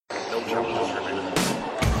No challenges remaining.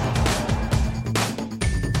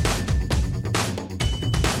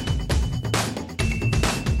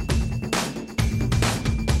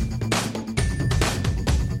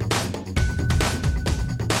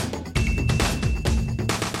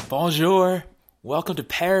 Bonjour, welcome to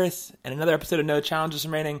Paris and another episode of No Challenges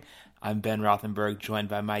Remaining. I'm Ben Rothenberg, joined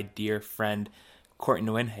by my dear friend Courtney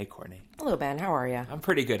Nguyen. Hey, Courtney. Hello, Ben. How are you? I'm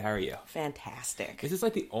pretty good. How are you? Fantastic. This is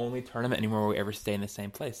like the only tournament anymore where we ever stay in the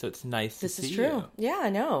same place, so it's nice to see you. This is true. Yeah,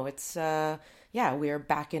 I know. It's, we are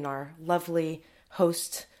back in our lovely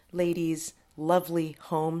host lady's lovely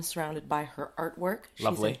home surrounded by her artwork.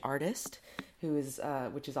 Lovely. She's an artist who is,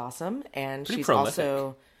 which is awesome. And Pretty she's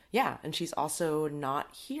prolific. and she's also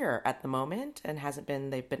not here at the moment and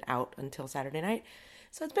they've been out until Saturday night.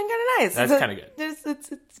 So it's been kind of nice. That's kind of good.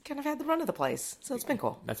 It's kind of had the run of the place. So it's been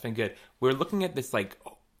cool. That's been good. We're looking at this, like,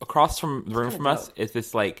 across from the room from us is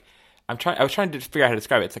this, like, I was trying to figure out how to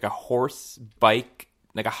describe it. It's like a horse bike,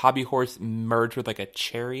 like a hobby horse merged with like a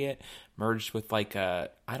chariot, merged with like a,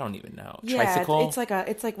 I don't even know, tricycle.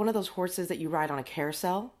 It's like one of those horses that you ride on a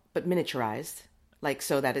carousel, but miniaturized, like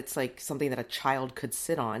so that it's like something that a child could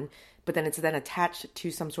sit on, but then it's then attached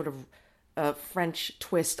to some sort of French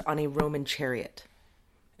twist on a Roman chariot.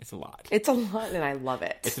 It's a lot. It's a lot, and I love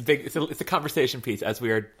it. It's a conversation piece as we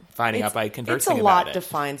are finding out by conversing about it. It's a lot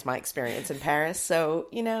defines my experience in Paris, so,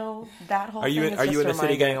 you know, that whole Are you thing in the city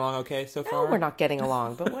reminder. getting along okay so far? No, we're not getting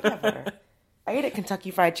along, but whatever. I ate at Kentucky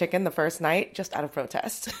Fried Chicken the first night just out of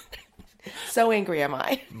protest. So angry am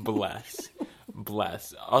I. Bless.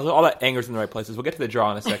 All that anger's in the right places. We'll get to the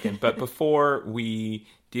draw in a second, but before we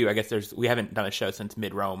do, I guess we haven't done a show since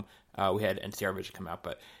mid-Rome. We had NCR Vision come out,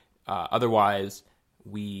 but otherwise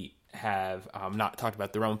we have not talked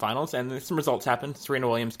about the Rome finals, and some results happened. Serena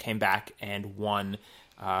Williams came back and won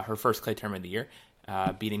her first clay tournament of the year,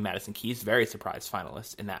 beating Madison Keys, very surprise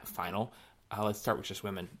finalist in that final. Let's start with just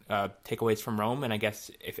women. Takeaways from Rome, and I guess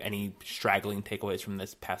if any straggling takeaways from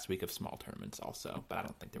this past week of small tournaments also, but I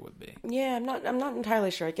don't think there would be. Yeah, I'm not entirely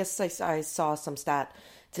sure. I guess I saw some stat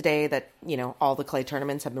today that, you know, all the clay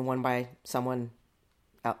tournaments have been won by someone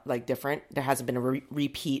like different. There hasn't been a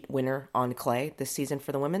repeat winner on clay this season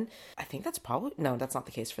for the women. I think that's that's not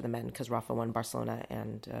the case for the men because Rafa won Barcelona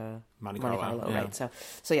and Monte Carlo, yeah. right? So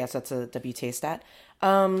yes, that's a WTA stat.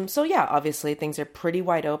 Obviously things are pretty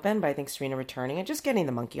wide open, but I think Serena returning and just getting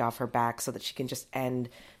the monkey off her back so that she can just end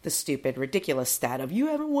the stupid, ridiculous stat of you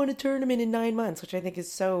haven't won a tournament in 9 months, which I think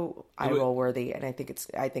is so eye-roll worthy, and I think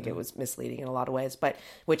it was misleading in a lot of ways, but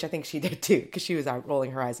which I think she did too because she was out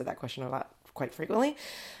rolling her eyes at that question a lot. Quite frequently.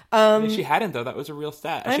 If she hadn't, though, that was a real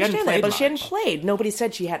stat. I understand that, but she hadn't played. Nobody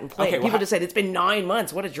said she hadn't played. Okay, People just said, it's been 9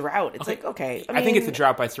 months. What a drought. It's like, okay. I think it's a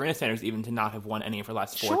drought by Serena standards even to not have won any of her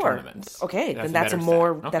last four tournaments. Okay, that's a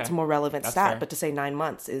more relevant That's stat. fair. But to say 9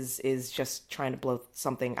 months is just trying to blow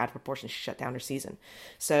something out of proportion. She shut down her season.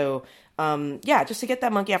 So, just to get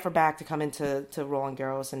that monkey off her back, to come into Roland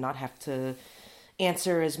Garros and not have to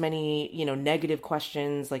answer as many, you know, negative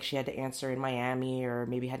questions like she had to answer in Miami or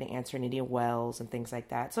maybe had to answer in Indian Wells and things like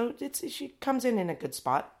that. So she comes in a good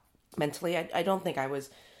spot mentally. I don't think I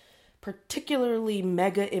was particularly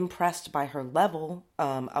mega impressed by her level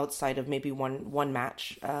outside of maybe one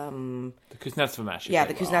match. The Kuznetsova match. Yeah,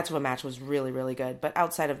 the Kuznetsova match was really, really good. But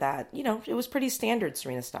outside of that, you know, it was pretty standard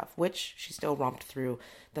Serena stuff, which she still romped through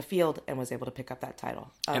the field and was able to pick up that title.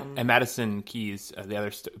 And Madison Keys, the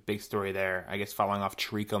other big story there, I guess following off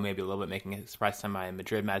Chirico maybe a little bit, making a surprise semi in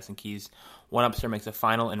Madrid. Madison Keys, one upset, makes a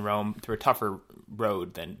final in Rome through a tougher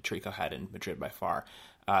road than Chirico had in Madrid by far.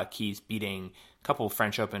 Keys beating a couple of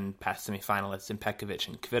French Open past semifinalists in Petkovic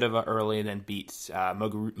and Kvitova early, then beats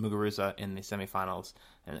Muguruza in the semifinals,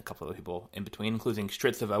 and a couple of people in between, including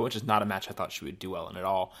Stritsova, which is not a match I thought she would do well in at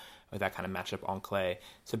all with that kind of matchup on clay.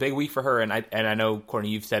 So big week for her, and I know,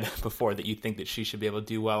 Courtney, you've said before that you think that she should be able to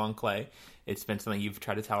do well on clay. It's been something you've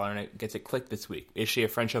tried to tell her, and it gets it clicked this week. Is she a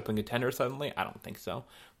French Open contender suddenly? I don't think so,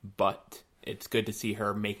 but it's good to see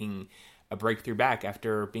her making a breakthrough back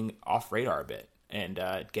after being off radar a bit, and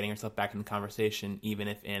getting herself back in the conversation, even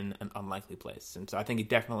if in an unlikely place. And so I think it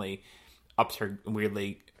definitely ups her,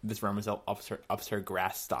 weirdly, this Rome result ups her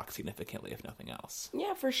grass stock significantly, if nothing else.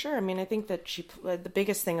 Yeah, for sure. I mean, I think that the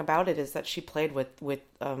biggest thing about it is that she played with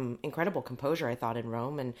incredible composure, I thought, in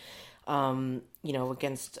Rome. And,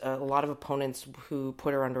 against a lot of opponents who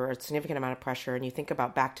put her under a significant amount of pressure. And you think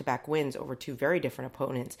about back-to-back wins over two very different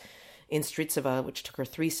opponents in Stritsova, which took her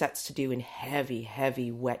 3 sets to do in heavy,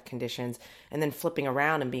 heavy wet conditions, and then flipping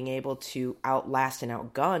around and being able to outlast and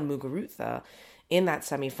outgun Muguruza in that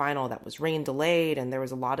semifinal that was rain delayed, and there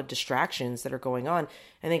was a lot of distractions that are going on.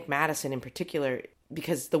 I think Madison in particular,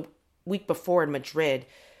 because the week before in Madrid,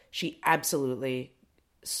 she absolutely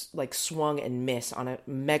like swung and missed on a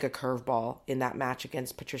mega curveball in that match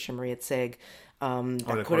against Patricia Maria Tsig.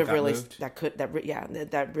 That could have really moved.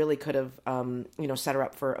 that really could have set her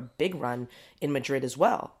up for a big run in Madrid as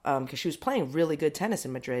well, because she was playing really good tennis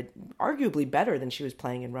in Madrid, arguably better than she was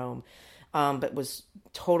playing in Rome, but was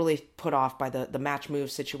totally put off by the match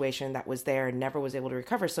move situation that was there and never was able to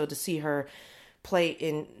recover. So to see her play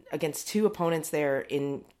in against two opponents there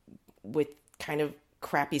with kind of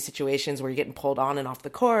crappy situations where you're getting pulled on and off the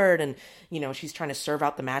court, and she's trying to serve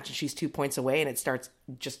out the match and she's 2 points away and it starts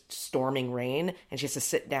just storming rain and she has to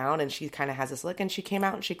sit down and she kind of has this look, and she came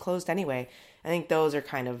out and she closed anyway. I think those are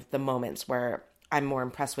kind of the moments where I'm more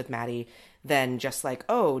impressed with Maddie than just like,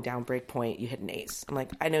 oh, down break point, you hit an ace. I'm like,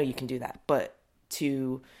 I know you can do that, but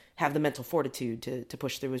to have the mental fortitude to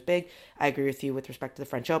push through is big. I agree with you with respect to the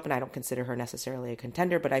French Open. I don't consider her necessarily a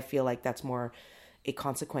contender, but I feel like that's more a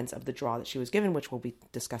consequence of the draw that she was given, which we'll be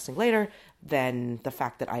discussing later, than the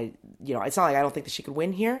fact that it's not like I don't think that she could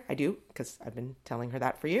win here. I do, because I've been telling her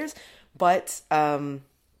that for years. But,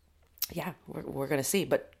 yeah, we're going to see.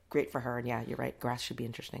 But great for her. And yeah, you're right. Grass should be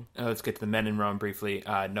interesting. Let's get to the men in Rome briefly.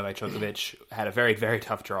 Novak Djokovic had a very, very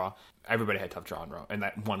tough draw. Everybody had a tough draw in Rome. And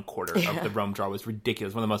that one quarter of the Rome draw was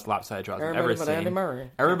ridiculous. One of the most lopsided draws I've ever seen. Andy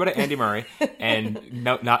Murray. Everybody Andy Murray. And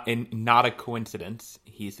not a coincidence,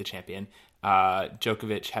 he's the champion.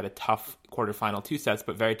 Djokovic had a tough quarterfinal, 2 sets,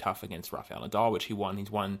 but very tough against Rafael Nadal, which he won. He's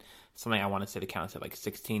won something I want to say the counts at like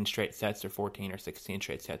 16 straight sets or 14 or 16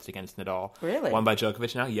 straight sets against Nadal. Really? Won by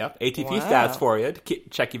Djokovic now. Yep. ATP Wow. stats for you to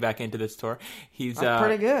check you back into this tour. He's That's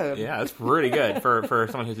pretty good. Yeah, that's pretty good for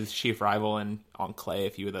someone who's his chief rival and on clay a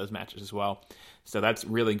few of those matches as well. So that's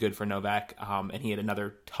really good for Novak. And he had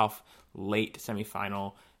another tough late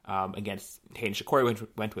semifinal against Hayden Shikori, which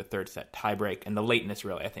went to a third set tiebreak, and the lateness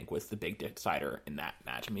really, I think, was the big decider in that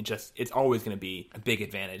match. I mean, it's always going to be a big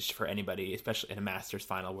advantage for anybody, especially in a Masters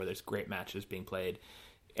final where there's great matches being played.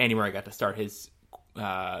 Andy Murray got to start his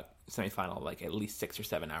semifinal like at least 6 or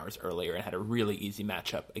 7 hours earlier and had a really easy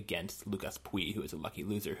matchup against Lucas Pouille, who was a lucky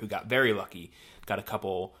loser, who got very lucky, got a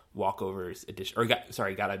couple walkovers,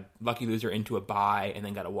 got a lucky loser into a bye and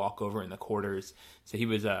then got a walkover in the quarters. So he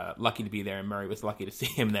was lucky to be there, and Murray was lucky to see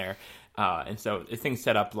him there. And so things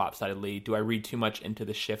set up lopsidedly. Do I read too much into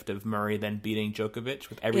the shift of Murray then beating Djokovic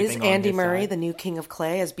with everything Is Andy on his Murray side? the new king of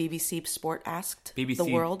clay, as BBC Sport asked the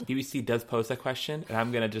world? BBC does pose that question, and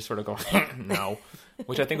I'm going to just sort of go, no,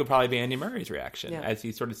 which I think would probably be Andy Murray's reaction. Yeah. As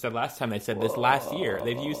he sort of said last time, they said this last year.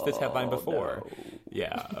 They've used this headline before. No.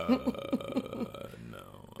 Yeah.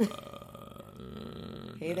 No.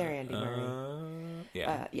 Hey there, Andy Murray.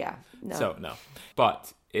 Yeah. Yeah. No. So, no.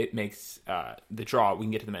 But it makes the draw, we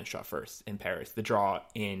can get to the men's draw first in Paris. The draw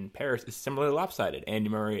in Paris is similarly lopsided. Andy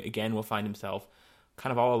Murray, again, will find himself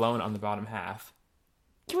kind of all alone on the bottom half.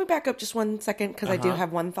 Can we back up just 1 second? Because I do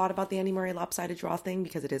have one thought about the Andy Murray lopsided draw thing,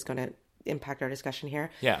 because it is going to impact our discussion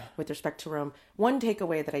here. Yeah. With respect to Rome. One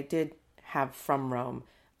takeaway that I did have from Rome,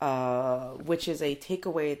 which is a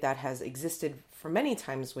takeaway that has existed for many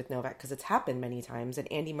times with Novak, because it's happened many times, and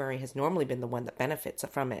Andy Murray has normally been the one that benefits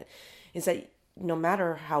from it, is that no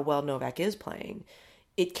matter how well Novak is playing,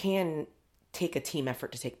 it can take a team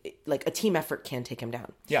effort a team effort can take him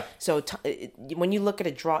down. Yeah. So when you look at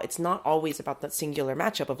a draw, it's not always about that singular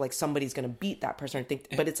matchup of like somebody's going to beat that person.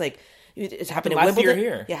 But it's like it's happened in last Wimbledon.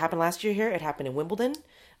 year here. Yeah, it happened last year here. It happened in Wimbledon,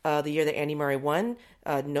 the year that Andy Murray won.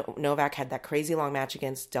 Novak had that crazy long match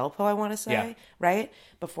against Delpo, I want to say, right?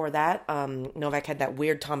 Before that, Novak had that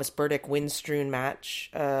weird Thomas Burdick Windstroon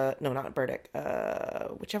match. No, not Burdick.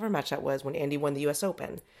 Whichever match that was when Andy won the U.S.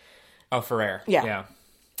 Open. Oh, Ferrer. Yeah.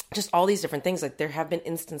 Just all these different things. Like there have been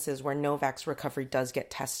instances where Novak's recovery does get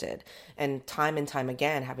tested, and time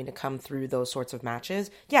again having to come through those sorts of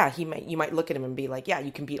matches. Yeah, you might look at him and be like, yeah,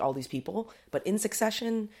 you can beat all these people, but in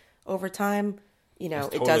succession over time,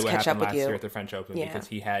 it does catch up with last you. year at the French Open, because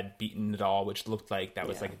he had beaten Nadal, which looked like that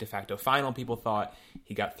was like a de facto final. People thought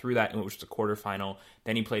he got through that, and it was just a quarterfinal.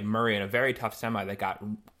 Then he played Murray in a very tough semi that got.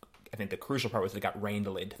 I think the crucial part was it got rain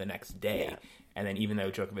delayed to the next day. Yeah. And then even though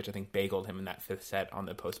Djokovic, I think, bageled him in that fifth set on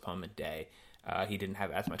the postponement day, he didn't have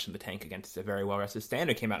as much in the tank against a very well-rested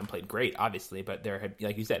Stander. Came out and played great, obviously, but there had,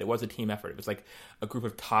 like you said, it was a team effort. It was like a group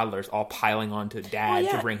of toddlers all piling onto Dad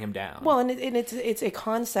to bring him down. Well, and it's a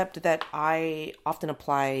concept that I often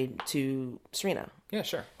apply to Serena. Yeah,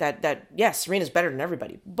 sure. That yes, Serena's better than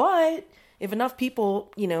everybody, but if enough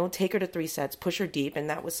people, take her to 3 sets, push her deep, and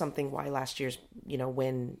that was something why last year's,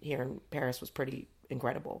 win here in Paris was pretty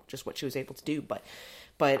incredible, just what she was able to do. But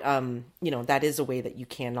that is a way that you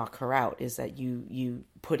can knock her out, is that you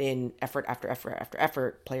put in effort after effort after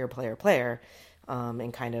effort, player,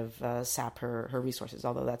 and kind of sap her resources,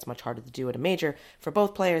 although that's much harder to do at a major for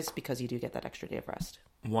both players because you do get that extra day of rest.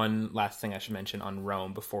 One last thing I should mention on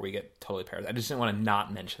Rome before we get totally paired. I just didn't want to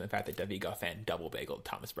not mention the fact that David Goffin double bageled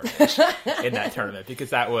Thomas Berdych in that tournament,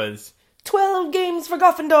 because that was 12 games for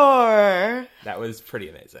Goffendor. That was pretty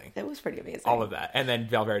amazing. It was pretty amazing. All of that. And then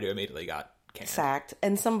Valverde immediately got canned. Sacked.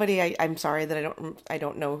 And somebody, I'm sorry that I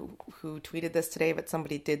don't know who tweeted this today, but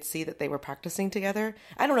somebody did see that they were practicing together.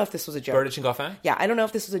 I don't know if this was a joke. Berdych and Goffin? Yeah, I don't know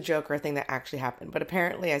if this was a joke or a thing that actually happened, but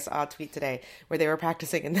apparently I saw a tweet today where they were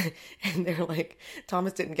practicing and they're like,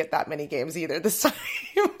 Thomas didn't get that many games either this time.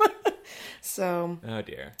 So. Oh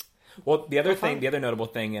dear. Well, the other notable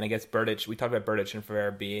thing, and I guess Berdych, we talked about Berdych and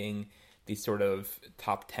Ferrer being these sort of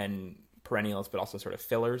top 10 perennials, but also sort of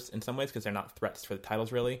fillers in some ways because they're not threats for the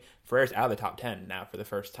titles, really. Ferrer's out of the top 10 now for the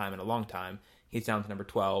first time in a long time. He's down to number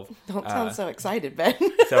 12. Don't sound so excited, Ben.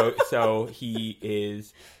 so he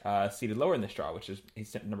is seated lower in this draw, which is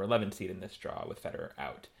he's number 11 seed in this draw with Federer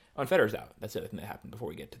out. Oh, and Federer's out. That's the other thing that happened before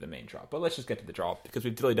we get to the main draw. But let's just get to the draw because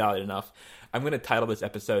we've dilly-dallied enough. I'm going to title this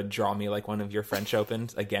episode "Draw Me Like One of Your French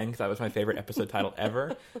Opens" again because that was my favorite episode title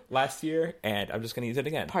ever last year, and I'm just going to use it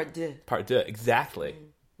again. Part deux. Part deux, exactly.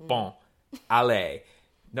 Bon. Allez.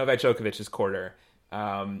 Novak Djokovic's quarter.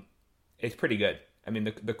 It's pretty good. I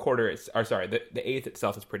mean, the quarter is, the eighth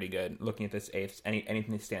itself is pretty good. Looking at this eighth,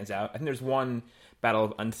 anything that stands out. I think there's one battle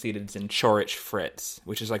of unseededs in Coric Fritz,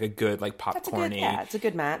 which is like a good, like popcorny. It's a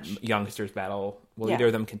good match. Youngsters battle. Will either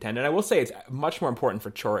of them contend? And I will say it's much more important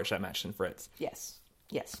for Coric that match than Fritz. Yes.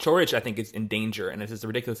 Coric, I think, is in danger, and this is a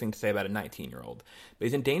ridiculous thing to say about a 19-year-old, but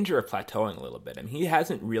he's in danger of plateauing a little bit. I mean, he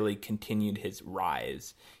hasn't really continued his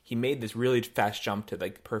rise. He made this really fast jump to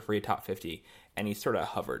like periphery top 50, and he's sort of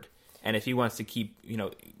hovered. And if he wants to keep,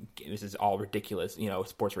 this is all ridiculous,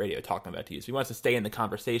 sports radio talking about to you. So he wants to stay in the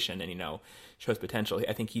conversation and, show his potential.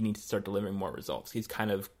 I think he needs to start delivering more results. He's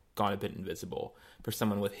kind of gone a bit invisible for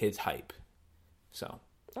someone with his hype. So.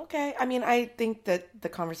 Okay. I mean, I think that the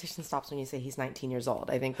conversation stops when you say he's 19 years old.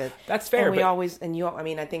 I think that's fair. And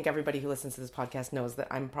I think everybody who listens to this podcast knows that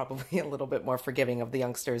I'm probably a little bit more forgiving of the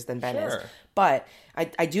youngsters than Ben is. But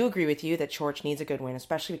I do agree with you that Coric needs a good win,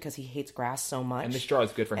 especially because he hates grass so much. And this draw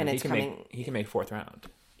is good for him. He can make fourth round.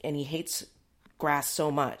 And he hates grass so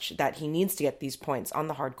much that he needs to get these points on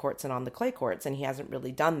the hard courts and on the clay courts, and he hasn't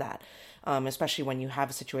really done that. Especially when you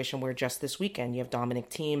have a situation where just this weekend you have Dominic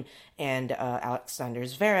Thiem and Alexander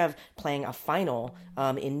Zverev playing a final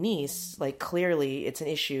in Nice. Like, clearly it's an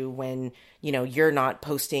issue when, you're not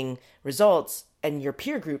posting results and your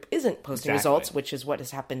peer group isn't posting results, which is what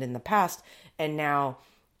has happened in the past. And now,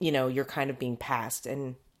 you're kind of being passed.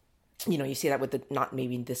 And, you see that with not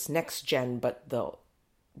maybe this next gen, but the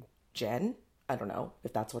gen? I don't know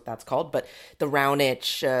if that's what that's called, but the Raonic,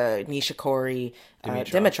 Nishikori,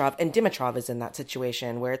 Dimitrov, and Dimitrov is in that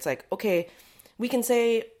situation where it's like, okay, we can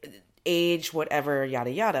say age, whatever, yada,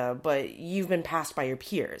 yada, but you've been passed by your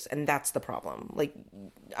peers, and that's the problem. Like,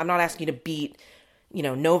 I'm not asking you to beat,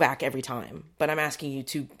 Novak every time, but I'm asking you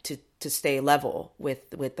to stay level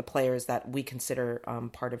with the players that we consider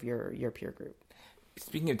part of your peer group.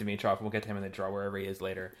 Speaking of Dimitrov, we'll get to him in the draw wherever he is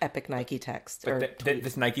later. Epic Nike text.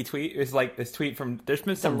 This Nike tweet is like this tweet from. There's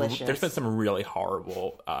been some really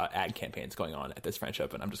horrible ad campaigns going on at this French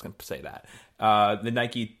Open. I'm just going to say that the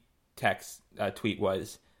Nike text tweet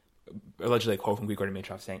was allegedly a quote from Grigor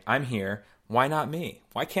Dimitrov saying, "I'm here. Why not me?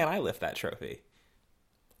 Why can't I lift that trophy?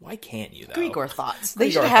 Why can't you though?" Grigor thoughts. They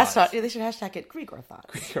should hashtag it. Grigor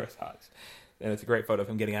thoughts. Grigor thoughts. And it's a great photo of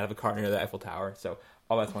him getting out of a car near the Eiffel Tower. So.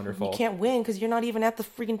 Oh, that's wonderful. You can't win because you're not even at the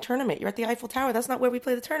freaking tournament. You're at the Eiffel Tower. That's not where we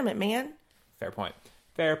play the tournament, man. Fair point.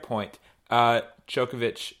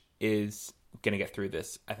 Djokovic is going to get through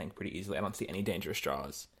this, I think, pretty easily. I don't see any dangerous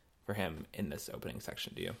draws for him in this opening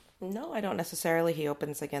section. Do you? No, I don't necessarily. He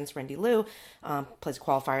opens against Randy Liu, plays a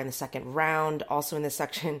qualifier in the second round. Also in this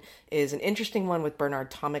section is an interesting one with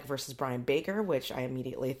Bernard Tomic versus Brian Baker, which I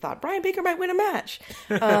immediately thought Brian Baker might win a match,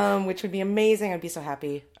 which would be amazing. I'd be so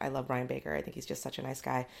happy. I love Brian Baker. I think he's just such a nice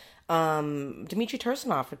guy. Dmitry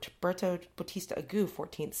Tursunov for Berto Bautista Agut,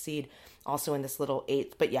 14th seed, also in this little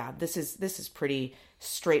eighth. But yeah, this is pretty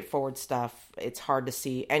straightforward stuff. It's hard to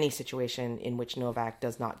see any situation in which Novak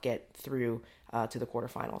does not get through to the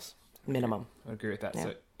quarterfinals, minimum. I agree with that. Yeah.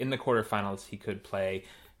 So in the quarterfinals, he could play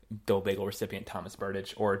double bagel recipient Thomas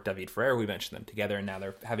Berdych or David Ferrer. We mentioned them together, and now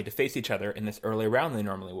they're having to face each other in this earlier round than they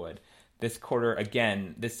normally would. This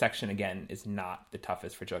section again is not the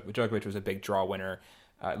toughest for Djokovic. Djokovic was a big draw winner,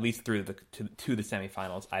 at least through to the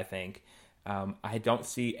semifinals, I think. I don't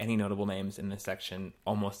see any notable names in this section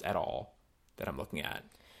almost at all that I'm looking at.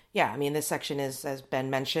 Yeah, I mean, this section is, as Ben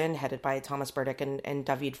mentioned, headed by Thomas Burdick and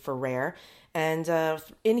David Ferrer. And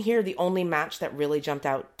in here, the only match that really jumped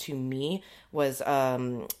out to me was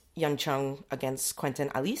Yun Chung against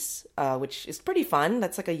Quentin Alice, which is pretty fun.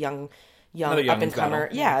 That's like a young up and comer.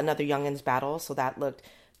 Yeah, another youngins battle. So that looked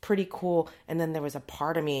pretty cool. And then there was a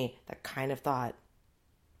part of me that kind of thought,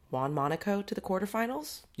 Juan Monaco to the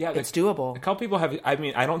quarterfinals? Yeah, it's doable. A couple people have. I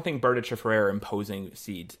mean, I don't think Burditch or Ferrer are imposing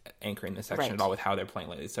seeds anchoring this section Right. at all with how they're playing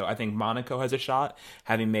lately. So I think Monaco has a shot,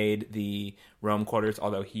 having made the Rome quarters,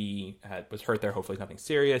 although he was hurt there. Hopefully nothing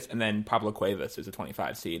serious. And then Pablo Cuevas, who's a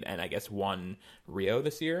 25 seed, and I guess won Rio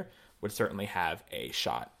this year, would certainly have a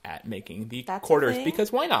shot at making the quarters.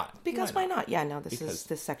 Because why not? Because why not? Yeah, no,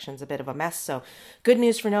 this section's a bit of a mess. So good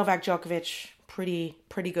news for Novak Djokovic. Pretty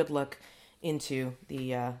good look into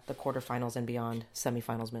the quarterfinals and beyond,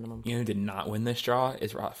 semifinals minimum. You know who did not win this draw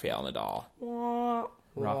is Rafael Nadal.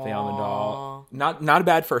 Rafael Nadal, not a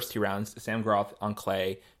bad first 2 rounds. Sam Groth on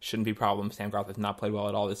clay shouldn't be a problem. Sam Groth has not played well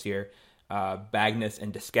at all this year. Bagnus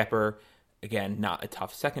and De Skepper, again, not a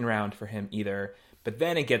tough second round for him either. But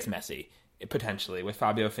then it gets messy, potentially, with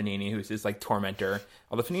Fabio Fognini, who's his tormentor.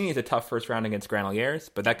 Although Fognini is a tough first round against Granollers,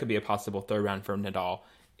 but that could be a possible third round for Nadal,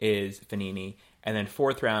 is Fognini. And then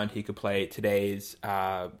fourth round, he could play today's,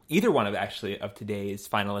 either one of today's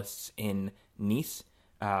finalists in Nice,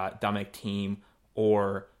 Dominic Thiem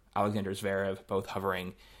or Alexander Zverev, both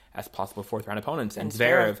hovering as possible fourth round opponents. And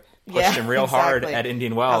Zverev pushed him real hard at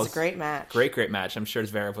Indian Wells. That was a great match. Great match. I'm sure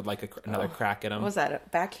Zverev would like another crack at him. What was that, a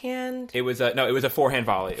backhand? It was a forehand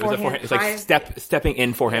volley. It was a forehand. It's like stepping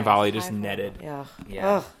in forehand volley, just netted.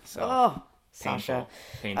 Yeah. So. Sasha.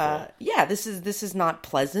 Painful. This is not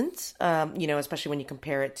pleasant. Especially when you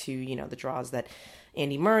compare it to the draws that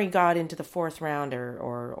Andy Murray got into the fourth round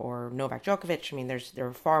or Novak Djokovic. I mean, there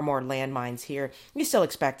are far more landmines here. You still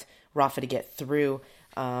expect Rafa to get through,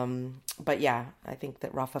 but yeah, I think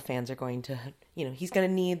that Rafa fans are going to, he's going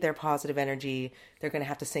to need their positive energy. They're going to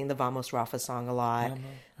have to sing the Vamos Rafa song a lot.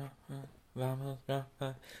 So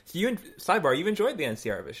sidebar, you enjoyed the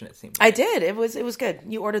NCR Vision, it seems. I did. It was good.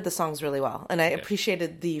 You ordered the songs really well, and I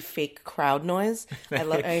appreciated the fake crowd noise. I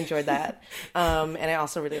enjoyed that, and I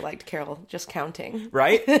also really liked Carol just counting.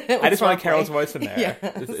 Right? I just wanted Carol's voice in there. Yeah.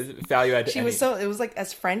 Value add. She was it was like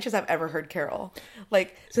as French as I've ever heard Carol.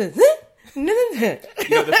 Like. The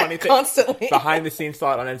funny thing, constantly behind the scenes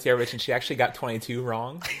thought on NCR Vision, she actually got 22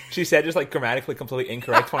 wrong. She said just grammatically completely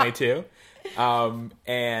incorrect 22. And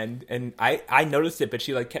I noticed it, but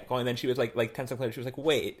she kept going. Then she was like 10 seconds later, she was like,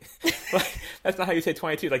 wait, that's not how you say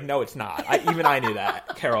 22. No, it's not. Even I knew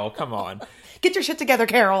that. Carol, come on. Get your shit together,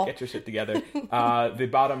 Carol. Get your shit together. The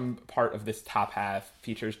bottom part of this top half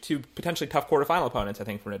features 2 potentially tough quarterfinal opponents, I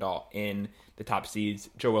think, for Nadal in the top seeds.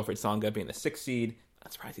 Jo-Wilfried Tsonga being the 6th seed.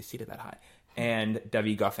 Not surprised he's seated that high. And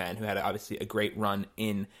David Goffin, who had obviously a great run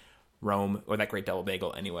in Rome, or that great double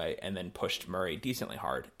bagel anyway, and then pushed Murray decently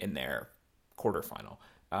hard in their quarterfinal.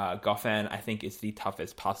 Goffin, I think, is the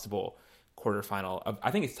toughest possible quarterfinal. I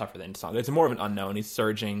think it's tougher than Tsonga. It's more of an unknown. He's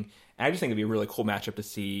surging. And I just think it'd be a really cool matchup to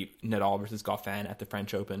see Nadal versus Goffin at the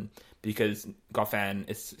French Open, because Goffin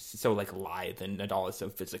is so lithe and Nadal is so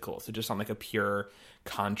physical. So just on a pure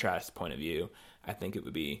contrast point of view, I think it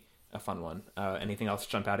would be a fun one. Anything else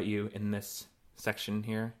jump out at you in this section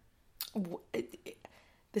here?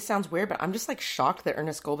 This sounds weird, but I'm just shocked that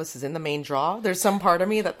Ernest Gulbis is in the main draw. There's some part of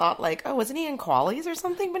me that thought wasn't he in qualies or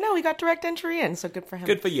something? But no, he got direct entry in, so good for him.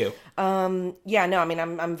 Good for you. I'm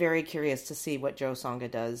very curious to see what Jo Tsonga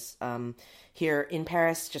does here in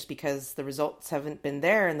Paris, just because the results haven't been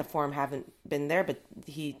there and the form haven't been there, but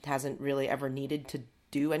he hasn't really ever needed to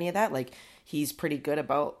do any of that. He's pretty good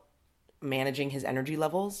about managing his energy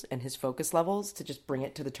levels and his focus levels to just bring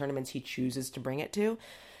it to the tournaments he chooses to bring it to.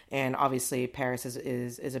 And obviously Paris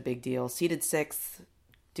is a big deal. Seeded 6th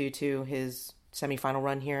due to his semifinal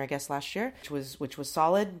run here, I guess, last year, which was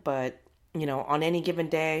solid. But, on any given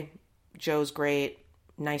day, Joe's great.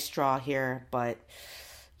 Nice draw here. But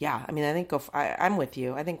yeah, I mean, I think I'm with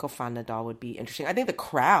you. I think Goffin Nadal would be interesting. I think the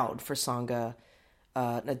crowd for Tsonga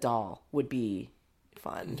Nadal would be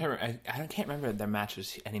fun. I can't remember their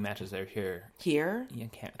matches. Any matches that are here? Here? Yeah,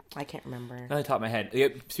 I can't remember. Not on the top of my head.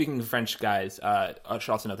 Speaking of French guys, I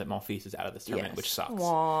should also note that Monfils is out of this tournament, which sucks.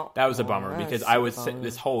 That was a bummer, because I was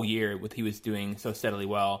this whole year he was doing so steadily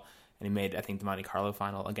well, and he made, I think, the Monte Carlo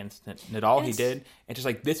final against Nadal. Yes. He did, and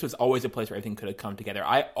just this was always a place where everything could have come together.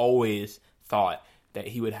 I always thought that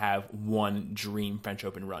he would have one dream French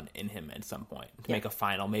Open run in him at some point to make a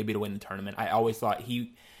final, maybe to win the tournament. I always thought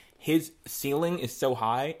his ceiling is so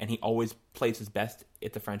high, and he always plays his best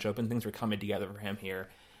at the French Open. Things were coming together for him here.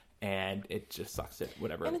 and it just sucks that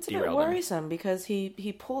whatever. And it's a bit worrisome because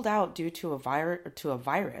he pulled out due to a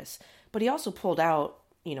virus, but he also pulled out,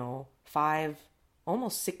 5,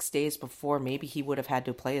 almost 6 days before maybe he would have had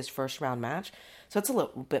to play his first round match. So it's a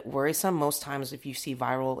little bit worrisome. Most times if you see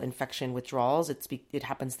viral infection withdrawals, it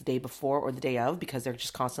happens the day before or the day of because they're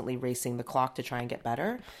just constantly racing the clock to try and get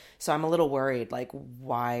better. So I'm a little worried,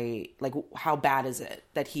 why, how bad is it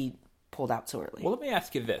that he pulled out so early? Well, let me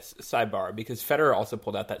ask you this, sidebar, because Federer also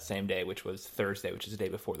pulled out that same day, which was Thursday, which is the day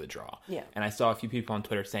before the draw. Yeah. And I saw a few people on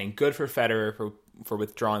Twitter saying, good for Federer for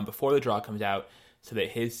withdrawing before the draw comes out so that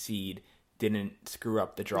his seed didn't screw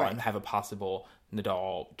up the draw and have a possible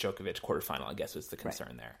Nadal-Djokovic quarterfinal, I guess was the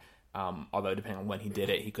concern there. Although depending on when he did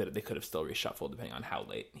it, they could have still reshuffled depending on how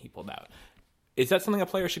late he pulled out. Is that something a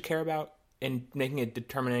player should care about in making a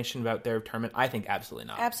determination about their tournament? I think absolutely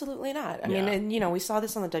not. Absolutely not. I mean, and we saw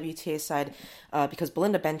this on the WTA side because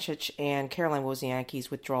Belinda Bencic and Caroline Wozniacki's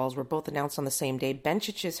withdrawals were both announced on the same day.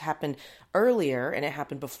 Bencic's happened earlier, and it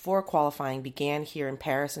happened before qualifying began here in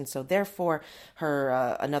Paris, and so therefore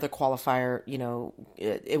her another qualifier,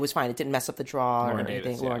 it was fine. It didn't mess up the draw or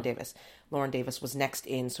anything. Lauren Davis was next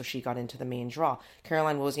in, so she got into the main draw.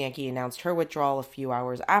 Caroline Wozniacki announced her withdrawal a few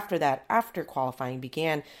hours after that, after qualifying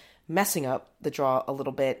began, messing up the draw a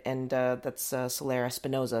little bit, and that's Solera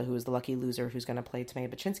Espinoza, who is the lucky loser who's going to play Tamea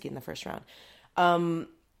Baczynski in the first round.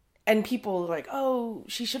 And people are like, oh,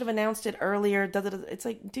 she should have announced it earlier. It's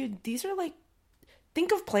like, dude, these are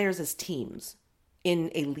think of players as teams in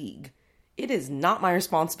a league. It is not my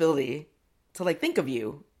responsibility to think of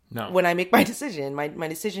you. No. When I make my decision. My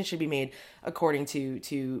decision should be made according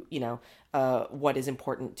to what is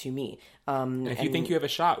important to me. And if you think you have a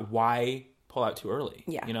shot, why pull out too early?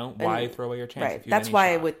 Yeah. Why throw away your chance? Right. That's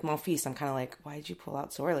why with Monfils, I'm kind of like, why did you pull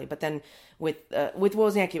out so early? But then with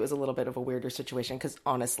Wozniacki, it was a little bit of a weirder situation because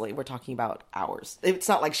honestly, we're talking about hours. It's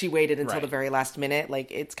not like she waited until the very last minute.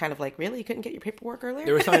 It's kind of like, really? You couldn't get your paperwork earlier?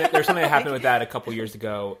 There was something that happened with that a couple years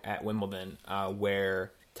ago at Wimbledon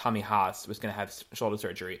where Tommy Haas was going to have shoulder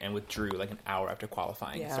surgery and withdrew an hour after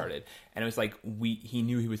qualifying started. And it was he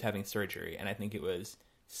knew he was having surgery, and I think it was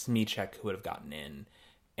Smichek who would have gotten in.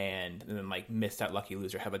 And then missed that lucky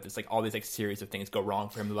loser. Have this all these series of things go wrong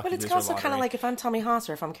for him. The lucky but it's loser also lottery. kind of if I'm Tommy Haas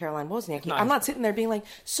or if I'm Caroline Wozniacki, I'm not sitting there being like,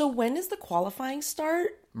 so when does the qualifying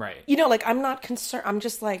start? Right. I'm not concerned. I'm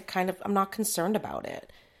just I'm not concerned about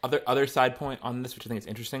it. Other side point on this, which I think is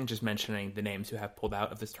interesting, just mentioning the names who have pulled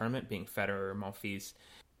out of this tournament, being Federer, Monfils,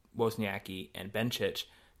 Wozniacki, and Bencic.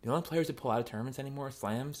 The only players that pull out of tournaments anymore,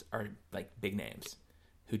 slams, are big names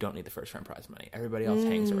who don't need the first round prize money. Everybody else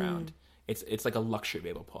hangs around. It's like a luxury to be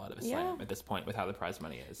able to pull out of a slam at this point with how the prize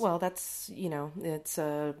money is. Well, that's it's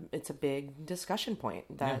a big discussion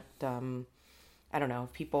point that I don't know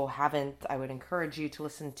if people haven't. I would encourage you to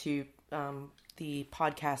listen to the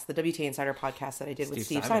podcast, the WTA Insider podcast that I did with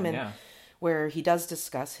Steve Simon, where he does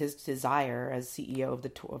discuss his desire as CEO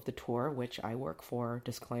of the tour, which I work for.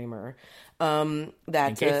 Disclaimer.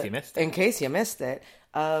 That in case you missed it,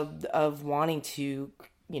 of wanting to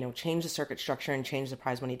change the circuit structure and change the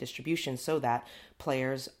prize money distribution so that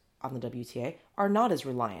players on the WTA are not as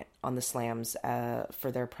reliant on the slams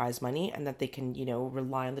for their prize money, and that they can,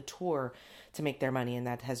 rely on the tour to make their money. And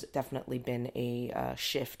that has definitely been a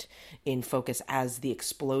shift in focus as the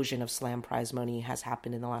explosion of slam prize money has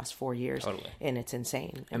happened in the last 4 years. Totally. And it's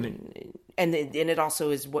insane. And it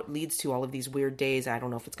also is what leads to all of these weird days. I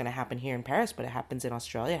don't know if it's going to happen here in Paris, but it happens in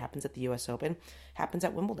Australia, it happens at the US Open, happens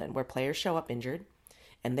at Wimbledon, where players show up injured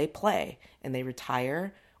and they play and they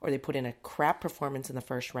retire or they put in a crap performance in the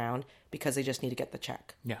first round because they just need to get the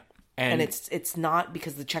check. Yeah. And it's not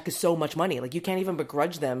because the check is so much money. You can't even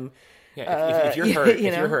begrudge them. Yeah, if you're hurt, if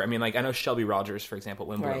you're hurt, I know Shelby Rogers, for example,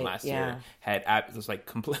 Wimbledon last year was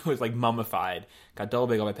mummified, got double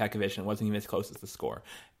big by Pekovic, and wasn't even as close as the score.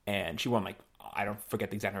 And she won I don't forget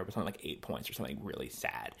the exact number, but something 8 points or something really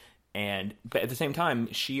sad. But at the same time,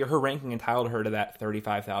 her ranking entitled her to that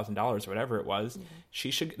 $35,000 or whatever it was. Mm-hmm.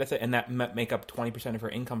 She should, that's it, and that make up 20% of her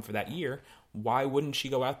income for that year. Why wouldn't she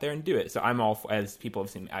go out there and do it? So I'm all, as people have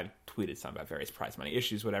seen, I've tweeted some about various prize money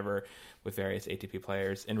issues, whatever, with various ATP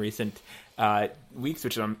players in recent weeks,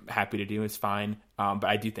 which I'm happy to do, is fine. But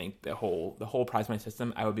I do think the whole prize money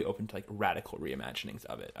system, I would be open to radical reimaginings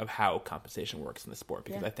of it, of how compensation works in the sport,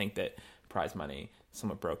 because I think that prize money is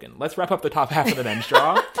somewhat broken. Let's wrap up the top half of the men's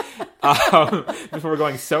draw before we're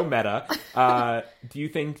going so meta. Do you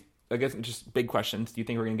think, I guess just big questions, do you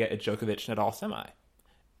think we're going to get a Djokovic-Nadal semi?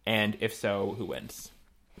 And if so, who wins?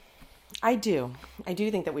 I do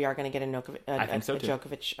think that we are going to get a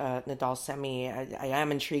Djokovic-Nadal semi. I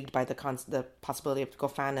am intrigued by the possibility of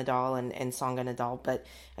Goffin Nadal and Tsonga Nadal, but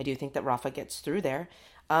I do think that Rafa gets through there.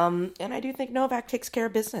 And I do think Novak takes care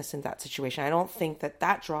of business in that situation. I don't think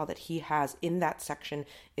that draw that he has in that section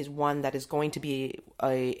is one that is going to be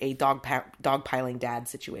a dogpiling dad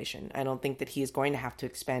situation. I don't think that he is going to have to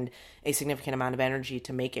expend a significant amount of energy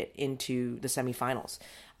to make it into the semifinals.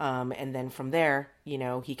 And then from there,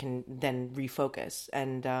 he can then refocus.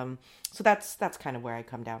 And so that's kind of where I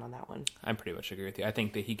come down on that one. I pretty much agree with you. I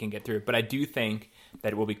think that he can get through it, but I do think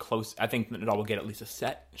that it will be close. I think Nadal will get at least a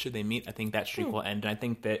set should they meet. I think that streak will end. And I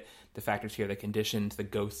think that the factors here, the conditions, the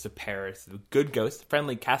ghosts of Paris, the good ghosts,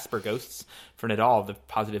 friendly Casper ghosts for Nadal, the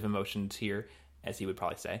positive emotions here, as he would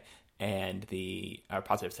probably say, and the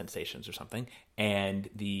positive sensations or something, and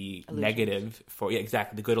the illusions. Negative for,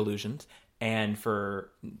 exactly, the good illusions. And for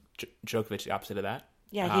Djokovic, the opposite of that.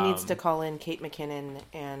 Yeah, he needs to call in Kate McKinnon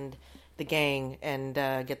and the gang and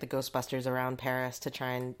get the Ghostbusters around Paris to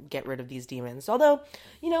try and get rid of these demons. Although,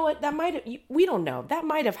 you know what, we don't know. That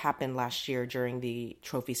might have happened last year during the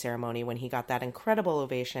trophy ceremony when he got that incredible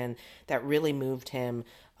ovation that really moved him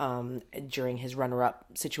during his runner-up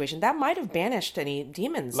situation. That might have banished any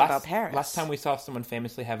demons about Paris. Last time we saw someone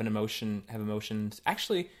famously have emotions,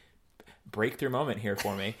 actually, breakthrough moment here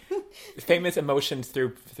for me. Famous emotions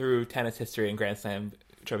through tennis history and Grand Slam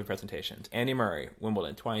trophy presentations. Andy Murray,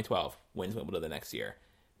 Wimbledon 2012, wins Wimbledon the next year.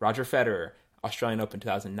 Roger Federer, Australian Open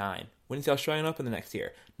 2009, wins the Australian Open the next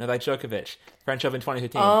year. Novak Djokovic, French Open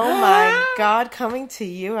 2015. Oh my God, coming to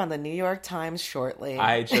you on the New York Times shortly.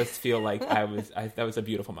 I just feel like that was a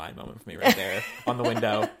beautiful mind moment for me right there on the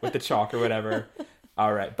window with the chalk or whatever.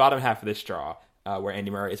 All right, bottom half of this draw. Where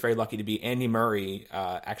Andy Murray is very lucky to be. Andy Murray,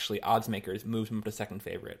 actually, odds makers moved him up to second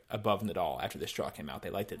favorite above Nadal after this draw came out. They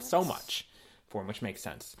liked it so much for him, which makes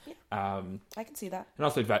sense. Yeah, I can see that. And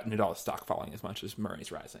also Nadal's stock falling as much as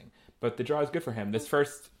Murray's rising. But the draw is good for him. This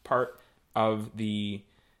first part of the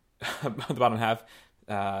bottom half,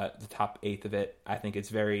 the top eighth of it, I think it's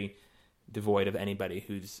very devoid of anybody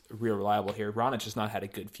who's real reliable here. Raonic has not had a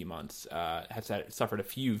good few months. Has suffered a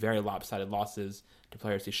few very lopsided losses to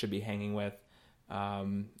players he should be hanging with.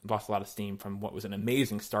 Lost a lot of steam from what was an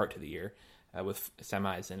amazing start to the year with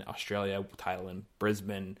semis in Australia, title in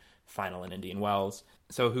Brisbane, final in Indian Wells.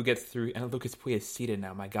 So who gets through? And Lucas Pouille is seated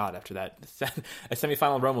now. My God, after that, a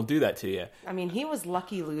semifinal in Rome will do that to you. I mean, he was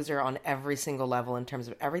lucky loser on every single level in terms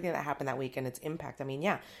of everything that happened that week and its impact. I mean,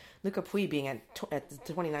 yeah, Luca Pouille being at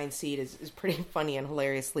the 29th seed is pretty funny and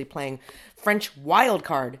hilariously playing French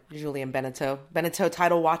wildcard Julien Benneteau. Benneteau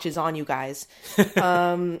title watch is on, you guys.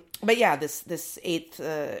 But yeah, this eighth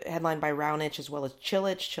headlined by Raonic as well as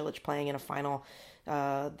Cilic. Cilic playing in a final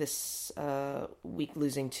this week,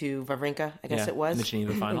 losing to Wawrinka, I guess it was. In the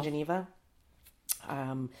Geneva final. In Geneva.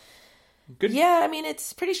 Good. Yeah, I mean,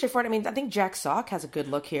 it's pretty straightforward. I mean, I think Jack Sock has a good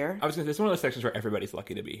look here. I was going to say, it's one of those sections where everybody's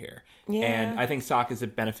lucky to be here. Yeah. And I think Sock is a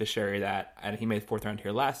beneficiary of that. And he made the fourth round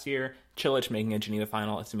here last year. Cilic making a Geneva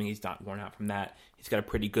final, assuming he's not worn out from that. He's got a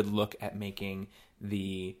pretty good look at making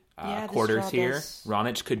the quarters here.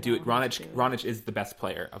 Raonic could do it. Raonic is the best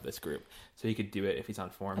player of this group. So he could do it if he's on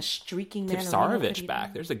form. A streaking man. Tipsarevic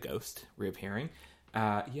back. There's a ghost reappearing.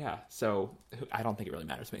 So I don't think it really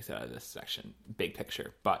matters who makes it out of this section. Big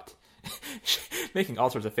picture. But making all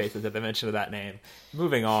sorts of faces at the mention of that name.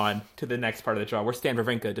 Moving on to the next part of the draw, where Stan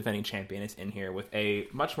Wawrinka, defending champion, is in here with a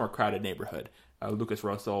much more crowded neighborhood. Lucas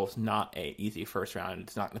Rossol's not a easy first round.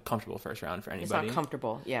 It's not a comfortable first round for anybody. It's not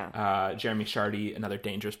comfortable, yeah. Jeremy Chardy, another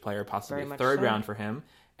dangerous player, possibly a third round for him.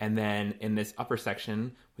 And then in this upper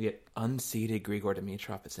section, we get unseeded Grigor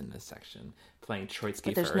Dimitrov is in this section, playing Troitsky first.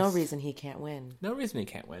 But there's no reason he can't win. No reason he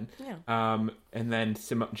can't win. Yeah. And then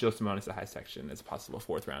Gilles Simon is the high section as a possible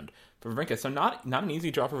fourth round for Wawrinka. So not an easy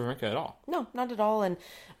draw for Wawrinka at all. No, not at all. And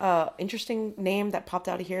interesting name that popped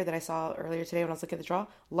out of here that I saw earlier today when I was looking at the draw.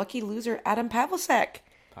 Lucky loser Adam Pavlicek.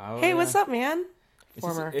 Hey, what's up, man?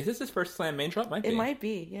 Is this his first Slam main draw? Might be. It might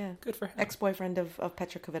be, yeah. Good for him. Ex-boyfriend of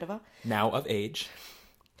Petra Kvitova. Now of age.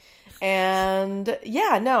 And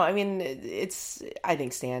yeah, no, I mean, I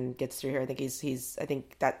think Stan gets through here. I think I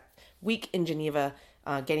think that week in Geneva,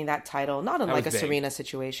 getting that title, not unlike a Serena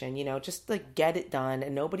situation, just like get it done.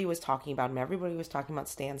 And nobody was talking about him. Everybody was talking about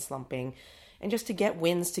Stan slumping. And just to get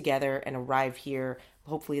wins together and arrive here,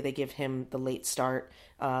 hopefully they give him the late start,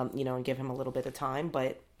 and give him a little bit of time.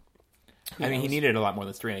 But I mean, he needed a lot more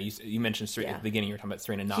than Serena. You mentioned Serena at the beginning. You were talking about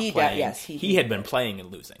Serena not playing. He had been playing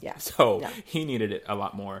and losing. Yeah. So he needed it a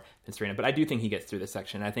lot more than Serena. But I do think he gets through this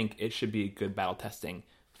section. I think it should be good battle testing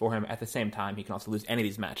for him. At the same time, he can also lose any of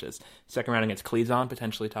these matches. Second round against Klizan,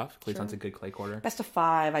 potentially tough. Klizan's a good clay quarter. Best of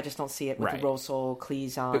 5. I just don't see it with Rosol,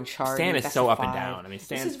 Klizan, Chardy. Stan is so up and down. I mean,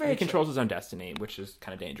 he controls his own destiny, which is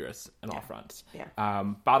kind of dangerous on all fronts. Yeah.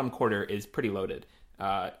 Bottom quarter is pretty loaded.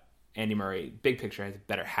 Andy Murray, big picture, has a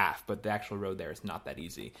better half, but the actual road there is not that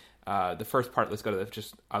easy. The first part, let's go to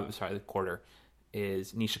the quarter,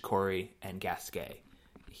 is Nishikori and Gasquet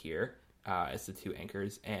here as the two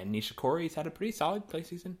anchors. And Nishikori's had a pretty solid play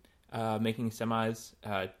season, making semis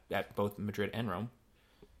at both Madrid and Rome.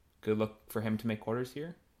 Good look for him to make quarters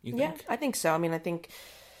here, you think? Yeah, I think so. I mean, I think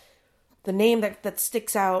the name that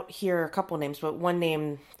sticks out here, a couple names, but one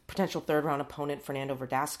name, potential third-round opponent, Fernando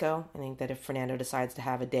Verdasco. I think that if Fernando decides to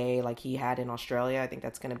have a day like he had in Australia, I think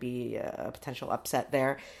that's going to be a potential upset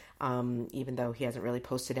there, even though he hasn't really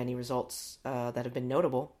posted any results that have been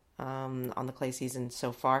notable on the clay season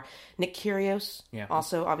so far. Nick Kyrgios,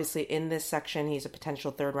 also obviously in this section, he's a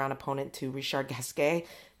potential third-round opponent to Richard Gasquet.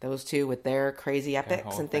 Those two with their crazy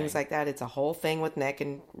epics and things like that. It's a whole thing with Nick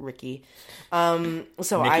and Ricky. Nikki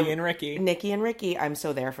and Ricky. I'm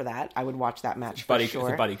so there for that. I would watch that match for sure.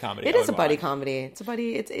 It's a buddy comedy. It is a buddy comedy. It's a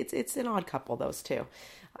buddy. It's an odd couple. Those two.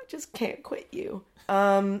 I just can't quit you.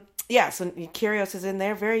 So Kyrgios is in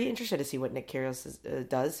there. Very interested to see what Nick Kyrgios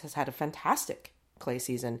does. Has had a fantastic clay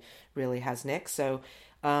season. Really has Nick. So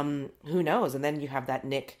who knows? And then you have that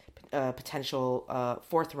Nick potential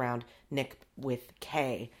fourth round Nick with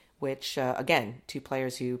Kay, which again, two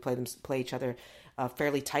players who play each other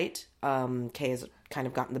fairly tight. Kay has kind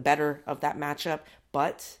of gotten the better of that matchup,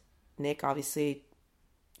 but Nick obviously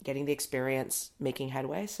getting the experience, making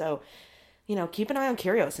headway. So, keep an eye on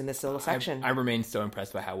Kyrgios in this little section. I remain so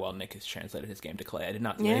impressed by how well Nick has translated his game to clay. I did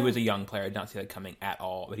not see that. He was a young player. I did not see that coming at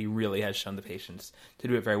all, but he really has shown the patience to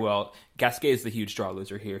do it very well. Gasquet is the huge draw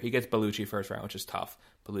loser here. He gets Bellucci first round, which is tough.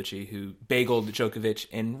 Bellucci, who bageled Djokovic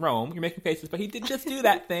in Rome. You're making faces, but he did just do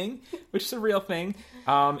that thing, which is a real thing.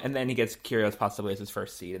 And then he gets Kyrgios possibly as his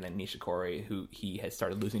first seed, and then Nishikori, who he has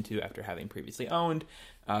started losing to after having previously owned.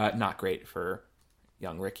 Not great for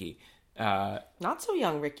young Ricky. Not so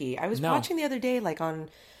young Ricky. I was watching the other day, like on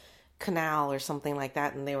Canal or something like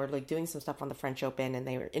that, and they were like doing some stuff on the French Open, and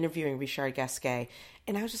they were interviewing Richard Gasquet,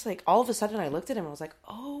 and I was just like, all of a sudden I looked at him and I was like,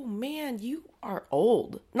 oh man, you are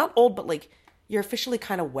old. Not old, but like you're officially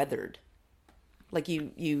kind of weathered. Like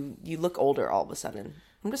you look older all of a sudden.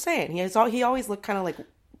 I'm just saying, he always looked kind of like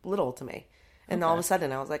little to me. And all of a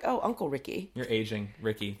sudden I was like, oh, Uncle Ricky. You're aging,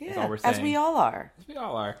 Ricky, is all we're saying. As we all are.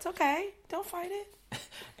 It's okay. Don't fight it.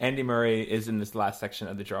 Andy Murray is in this last section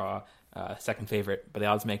of the draw. Second favorite by the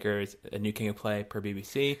odds makers, a new king of play per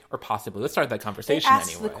BBC, or possibly. Let's start that conversation anyway.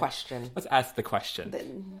 Let's ask the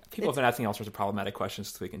question. People have been asking all sorts of problematic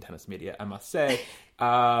questions this week in tennis media, I must say.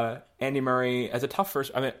 Andy Murray, as a tough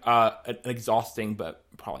first, an exhausting but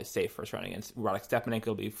probably safe first round against Radek Stepanek,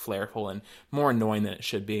 will be flairful and more annoying than it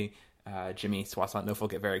should be. Jimmy Swassant will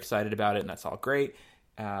get very excited about it, and that's all great.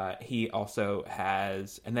 He also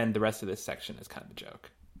has, and then the rest of this section is kind of a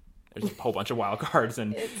joke. There's a whole bunch of wild cards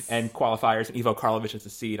and qualifiers. And Ivo Karlovic is a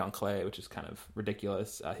seed on clay, which is kind of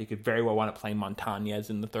ridiculous. He could very well wind up playing Montañez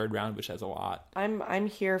in the third round, which has a lot. I'm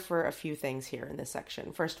here for a few things here in this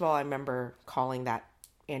section. First of all, I remember calling that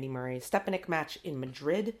Andy Murray Stepanek match in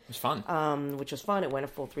Madrid. It was fun. Which was fun. It went a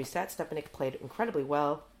full 3 sets. Stepanek played incredibly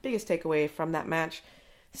well. Biggest takeaway from that match,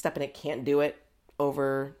 Stepanek can't do it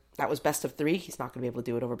over... That was best of 3. He's not going to be able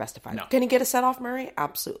to do it over best of 5. No. Can he get a set off Murray?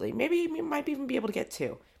 Absolutely. Maybe he might even be able to get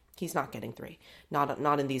 2. He's not getting 3.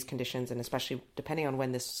 Not in these conditions, and especially depending on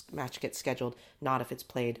when this match gets scheduled, not if it's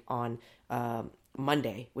played on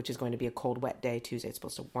Monday, which is going to be a cold, wet day. Tuesday, it's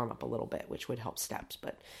supposed to warm up a little bit, which would help steps.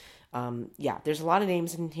 But there's a lot of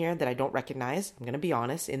names in here that I don't recognize. I'm going to be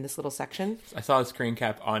honest, in this little section. I saw a screen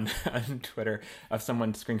cap on Twitter of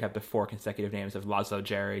someone screen capped the 4 consecutive names of Laszlo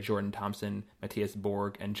Jerry, Jordan Thompson, Matthias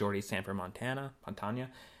Borg, and Jordi Sanford Montana.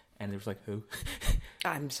 And there was like, who?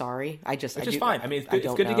 I'm sorry. Which is fine. I mean, it's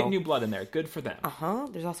good to get new blood in there. Good for them.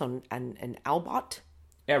 There's also an Albot.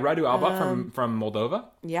 Yeah, Radu Albot from Moldova.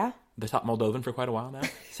 Yeah. The top Moldovan for quite a while now.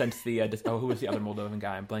 Since the... who was the other Moldovan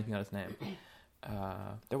guy? I'm blanking on his name.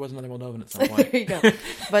 There was another Moldovan at some point. There you go.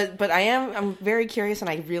 But I'm very curious,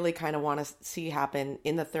 and I really kind of want to see happen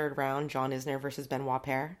in the third round, John Isner versus Benoit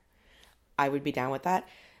Paire. I would be down with that.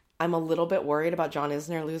 I'm a little bit worried about John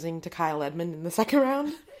Isner losing to Kyle Edmund in the second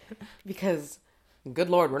round because, good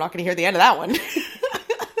Lord, we're not going to hear the end of that one.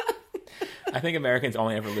 I think Americans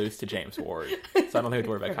only ever lose to James Ward, so I don't think we have to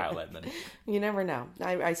worry about Kyle Edmund. You never know.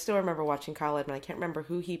 I still remember watching Kyle Edmund. I can't remember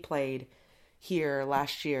who he played here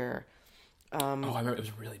last year. I remember it was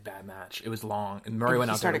a really bad match. It was long, and Murray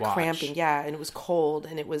went out there to watch. He started cramping, and it was cold,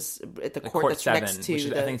 and it was at the court that's 7, next to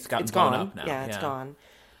I think it's gone up now. Yeah, it's gone.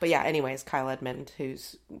 But yeah, anyways, Kyle Edmund,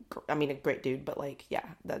 who's, a great dude, but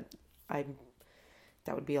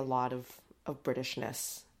that would be a lot of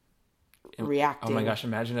Britishness reacting. Oh my gosh!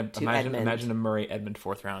 Imagine a Murray Edmund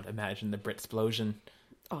fourth round. Imagine the Brit explosion.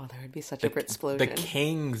 Oh, there would be such a great explosion. The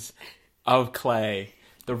kings of clay,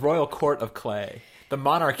 the royal court of clay, the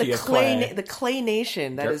monarchy of clay. The clay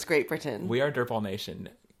nation that is Great Britain. We are Dirtball Nation,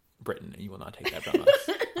 Britain. You will not take that from us.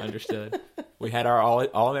 Understood. We had our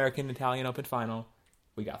All-American Italian Open final.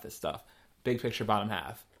 We got this stuff. Big picture, bottom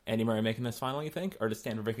half. Andy Murray making this final, you think? Or does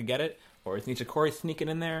Stan Wawrinka get it? Or is Nishikori sneaking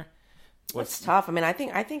in there? It's tough. I mean, I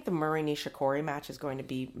think the Murray Nishikori match is going to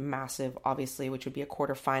be massive, obviously, which would be a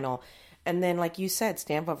quarterfinal. And then, like you said,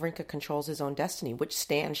 Stan Wawrinka controls his own destiny. Which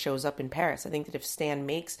Stan shows up in Paris? I think that if Stan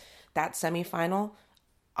makes that semifinal,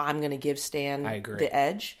 I'm going to give Stan the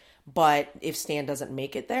edge. But if Stan doesn't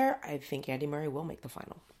make it there, I think Andy Murray will make the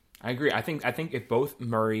final. I agree. I think if both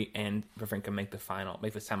Murray and Wawrinka make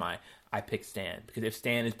the semi, I pick Stan. Because if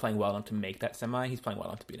Stan is playing well enough to make that semi, he's playing well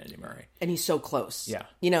enough to beat Andy Murray. And he's so close. Yeah.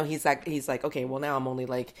 You know, he's like, okay, well now I'm only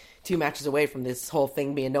like 2 matches away from this whole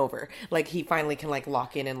thing being over. Like he finally can like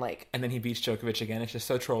lock in and like. And then he beats Djokovic again. It's just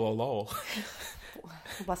so troll-o-lol.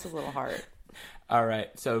 Bless his little heart. All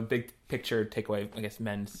right. So big picture takeaway, I guess,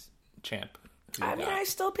 men's champ. I mean, I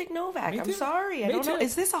still pick Novak. I'm sorry. I don't know.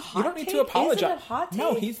 Is this a hot take? You don't need to apologize. Is it a hot take?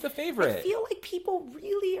 No, he's the favorite. I feel like people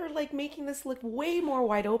really are like making this look way more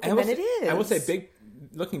wide open than it is. I will say,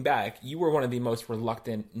 looking back, you were one of the most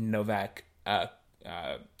reluctant Novak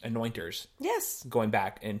anointers. Yes. Going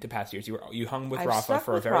back into past years, you hung with Rafa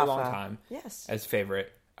for a very long time. Yes. As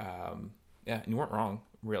favorite. And you weren't wrong,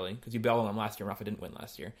 really, because you bailed on him last year. Rafa didn't win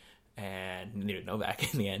last year. And needed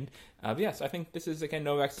Novak in the end. But yes, I think this is, again,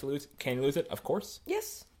 Novak's to lose. Can he lose it? Of course.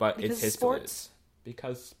 Yes. But it's his to lose.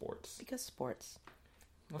 Because sports.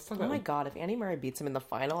 Let's talk about my God, if Andy Murray beats him in the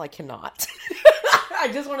final, I cannot. I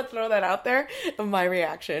just want to throw that out there of my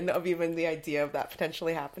reaction of even the idea of that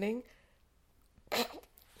potentially happening.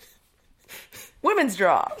 Women's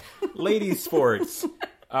draw. Ladies sports.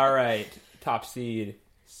 All right. Top seed,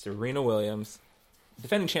 Serena Williams.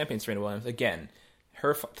 Defending champion Serena Williams. Again,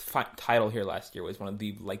 her title here last year was one of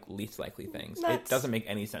the least likely things. It doesn't make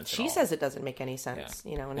any sense. She says it doesn't make any sense.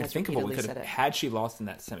 Yeah. You know, and has repeatedly said it. Had she lost in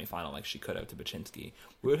that semifinal like she could have to Baczynski,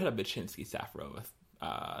 we would have had a Baczynski-Safarova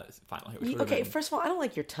final here. Okay, first of all, I don't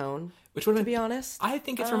like your tone. Which would, to be honest, I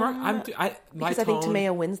think it's remarkable. Because I think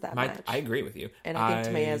Tamea wins that match. I agree with you, and I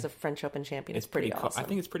think Tamea as a French Open champion is pretty cool. awesome. I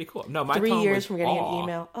think it's pretty cool. No, my 3 tone years was from getting an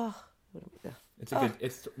email. Oh. It's a good.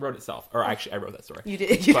 It wrote itself, or actually, I wrote that story. You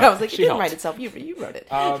did. I was like, it didn't write itself. You wrote it.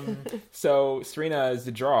 So Serena's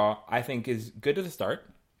draw, I think, is good to the start.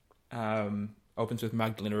 Opens with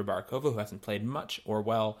Magdalena Rybarkova, who hasn't played much or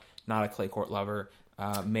well, not a clay court lover.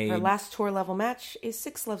 Her last tour level match is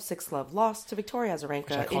 6-love, lost to Victoria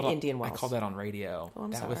Azarenka in Indian Wells. I called that on radio. Oh,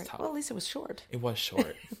 I'm sorry. Was tough. Well, at least it was short. It was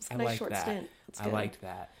short. I liked short that. Stint. I liked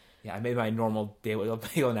that. Yeah, I made my normal double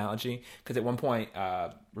bagel analogy because at one point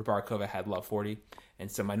Rybarkova had love 40,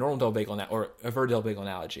 and so my normal double bagel or a double bagel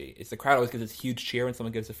analogy is the crowd always gives this huge cheer when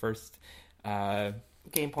someone gives the first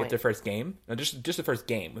game point, their first game, no, just the first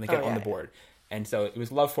game when they get on the board, and so it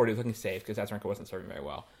was love 40, it was looking safe because Azarenka wasn't serving very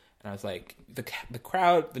well, and I was like the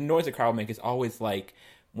crowd, the noise the crowd will make is always like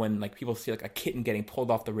when like people see like a kitten getting pulled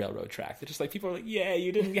off the railroad track. They're just like, people are like, yeah,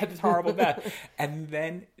 you didn't get this horrible bet. And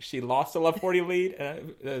then she lost a love 40 lead,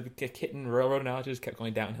 and the kitten railroad analogy just kept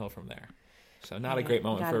going downhill from there. So not a great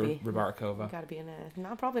moment for Rybarkova. Got to be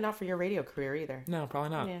probably not for your radio career either. No,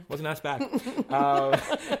 probably not. Yeah. Wasn't as bad.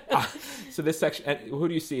 So this section, who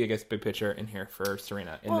do you see, I guess, big picture in here for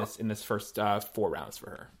Serena in this first 4 rounds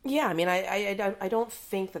for her? Yeah, I mean, I don't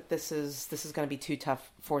think that this is going to be too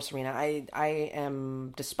tough for Serena. I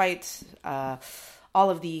am, despite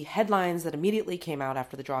all of the headlines that immediately came out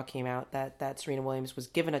after the draw came out that Serena Williams was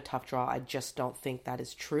given a tough draw, I just don't think that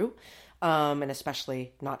is true. And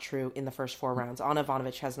especially not true in the first 4 rounds. Ana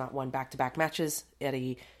Ivanovic has not won back-to-back matches at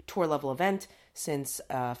a tour-level event since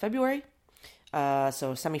February.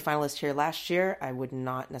 So semifinalist here last year. I would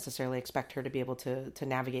not necessarily expect her to be able to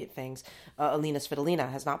navigate things. Alina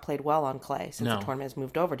Svitolina has not played well on clay since the tournament has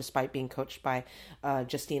moved over, despite being coached by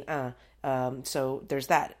Justine. So there's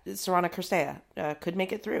that. Sorana Cirstea could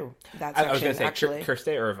make it through that section. I was going to say actually.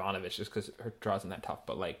 Cirstea or Ivanovic, just because her draw isn't that tough,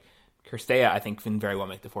 but like Cirstea, I think, can very well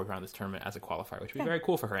make the 4th round of this tournament as a qualifier, which would be very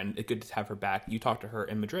cool for her, and it's good to have her back. You talked to her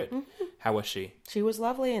in Madrid. Mm-hmm. How was she? She was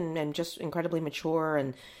lovely and just incredibly mature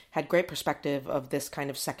and had great perspective of this kind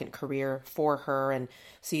of second career for her, and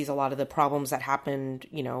sees a lot of the problems that happened,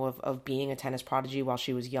 of being a tennis prodigy while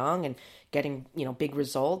she was young and getting, big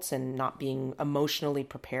results and not being emotionally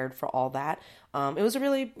prepared for all that. It was a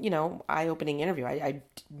really, eye-opening interview. I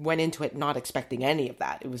went into it not expecting any of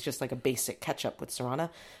that. It was just like a basic catch-up with Sorana.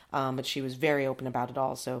 But she was very open about it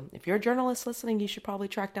all. So if you're a journalist listening, you should probably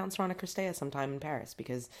track down Sorana Cirstea sometime in Paris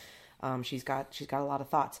because she's got a lot of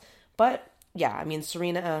thoughts. But yeah, I mean,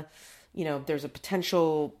 Serena, there's a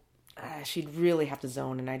potential. She'd really have to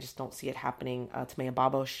zone, and I just don't see it happening to Maya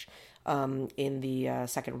Babos in the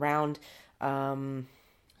second round.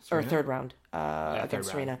 Or third round against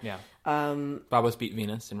Serena. Yeah. Babos beat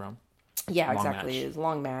Venus in Rome. Yeah, exactly. It was a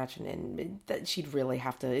long match, and she'd really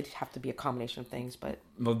have to. It'd have to be a combination of things. But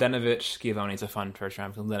Mladenovic, Schiavone is a fun first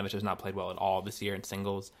round because Mladenovic has not played well at all this year in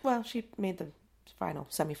singles. Well, she made the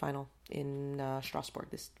semifinal in Strasbourg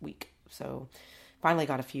this week, so finally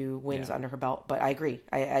got a few wins under her belt. But I agree.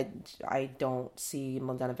 I don't see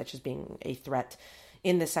Mladenovic as being a threat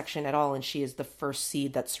in this section at all, and she is the first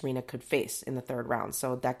seed that Serena could face in the third round.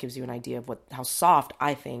 So that gives you an idea of how soft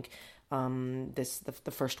I think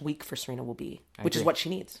the first week for Serena will be, which is what she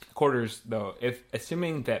needs. Quarters, though, if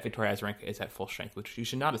assuming that Victoria Azarenka is at full strength, which you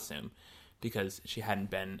should not assume because she hadn't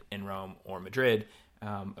been in Rome or Madrid.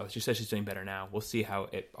 She says she's doing better now. We'll see how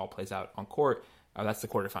it all plays out on court. That's the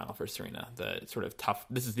quarterfinal for Serena. The sort of tough.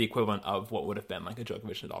 This is the equivalent of what would have been like a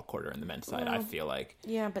Djokovic Nadal quarter in the men's side. I feel like.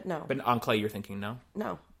 Yeah, but no. But on clay, you're thinking no.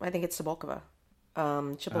 No, I think it's Cibulkova.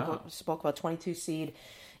 Cibulkova, 22 seed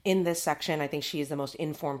in this section. I think she is the most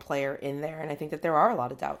informed player in there, and I think that there are a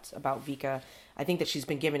lot of doubts about Vika. I think that she's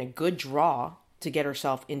been given a good draw to get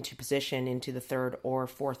herself into position into the third or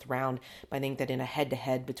fourth round. But I think that in a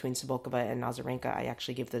head-to-head between Cibulkova and Azarenka, I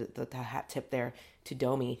actually give the hat tip there to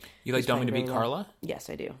Domi. You like Domi to beat Carla? Yes,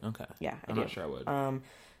 I do. Okay. Yeah, I'm not sure I would.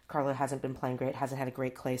 Carla hasn't been playing great, hasn't had a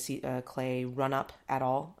great clay run-up at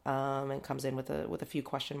all, and comes in with a few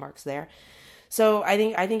question marks there. So I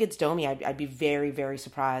think it's Domi. I'd be very, very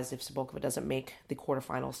surprised if Cibulkova doesn't make the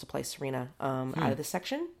quarterfinals to play Serena out of this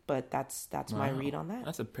section. But that's my read on that.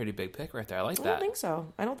 That's a pretty big pick right there. I like that. I don't think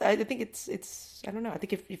so. I think it's. I don't know. I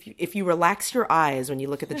think if you relax your eyes when you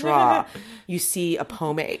look at the draw, you see a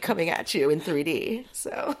Pome coming at you in 3D.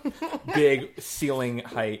 So big ceiling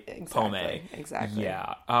height Pome. Exactly.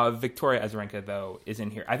 Yeah. Victoria Azarenka though is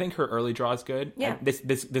in here. I think her early draw is good. Yeah. And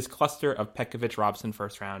this cluster of Petkovic, Robson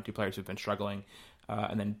first round, two players who've been struggling,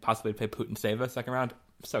 and then possibly play Putin-Seva second round.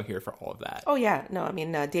 So here for all of that. Oh yeah, no, I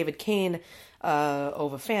mean David Kane,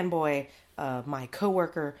 Ova fanboy, my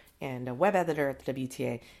coworker and a web editor at the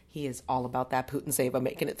WTA. He is all about that Putin-Seva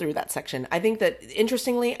making it through that section. I think that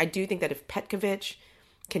interestingly, I do think that if Petkovic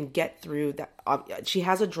can get through that, she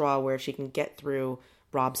has a draw where she can get through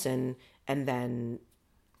Robson and then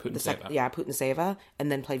Putin-Seva,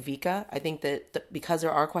 and then play Vika. I think that because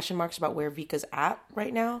there are question marks about where Vika's at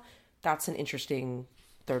right now, that's an interesting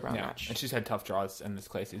third round match. And she's had tough draws in this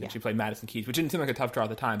clay season. She played Madison Keys, which didn't seem like a tough draw at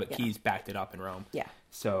the time, but Keys backed it up in Rome. Yeah.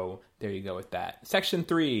 So there you go with that. Section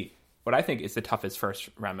 3, what I think is the toughest first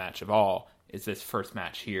round match of all is this first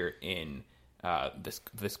match here in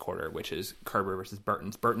this quarter, which is Kerber versus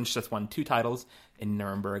Bertens. Bertens just won 2 titles in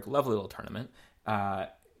Nuremberg. Lovely little tournament.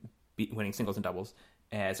 Winning singles and doubles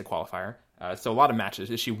as a qualifier. So a lot of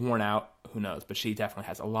matches. Is she worn out? Who knows? But she definitely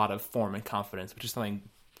has a lot of form and confidence, which is something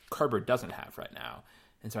Kerber doesn't have right now.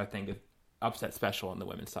 And so I think upset special on the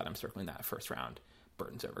women's side, I'm circling that first round,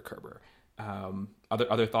 Bertens over Kerber.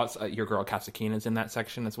 Other thoughts? Your girl Kasatkina is in that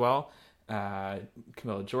section as well.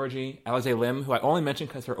 Camilla Giorgi, Alize Lim, who I only mentioned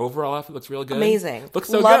because her overall outfit looks real good. Amazing. Looks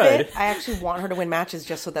so Love good. It. I actually want her to win matches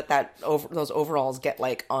just so that those overalls get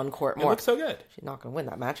like on court more. It looks so good. She's not going to win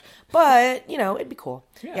that match, but it'd be cool.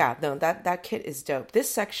 Yeah, no, that kit is dope. This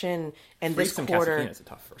section and this quarter,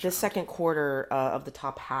 this second quarter of the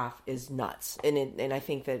top half is nuts, and I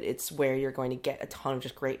think that it's where you're going to get a ton of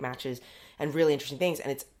just great matches and really interesting things.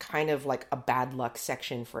 And it's kind of like a bad luck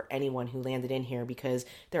section for anyone who landed in here because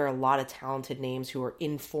there are a lot of talented names who are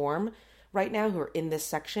in form right now, who are in this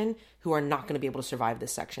section, who are not going to be able to survive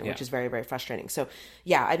this section, which is very, very frustrating. So,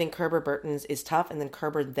 yeah, I think Kerber Bertens is tough, and then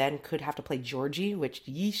Kerber then could have to play Giorgi, which,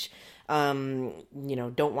 yeesh,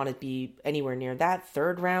 don't want to be anywhere near that.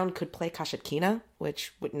 Third round could play Kasatkina,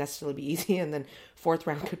 which wouldn't necessarily be easy, and then fourth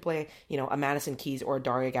round could play, a Madison Keys or a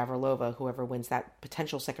Daria Gavrilova, whoever wins that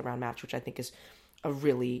potential second round match, which I think is a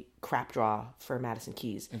really crap draw for Madison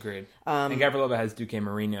Keys. Agreed. And Gavrilova has Duque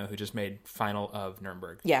Marino, who just made final of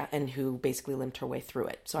Nuremberg. Yeah, and who basically limped her way through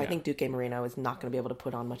it. So I think Duque Marino is not going to be able to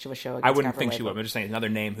put on much of a show against I wouldn't Gavrilova. think she would. I'm just saying another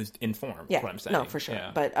name who's in form. Yeah, is what I'm saying. No, for sure.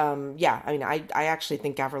 Yeah. But I actually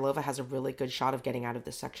think Gavrilova has a really good shot of getting out of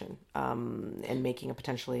this section and making a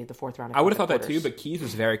potentially the fourth round. I would have thought that too, but Keys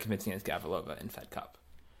was very convincing against Gavrilova in Fed Cup.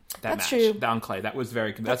 That's true. Down clay. That was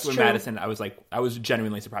very. That's when Madison. I was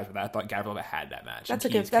genuinely surprised with that. I thought Gavrilova had that match. That's a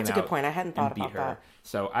good point. I hadn't thought about that.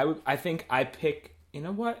 So I think I pick. You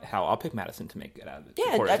know what? Hell, I'll pick Madison to make it out of it.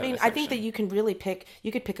 Yeah, I mean, I think that you can really pick.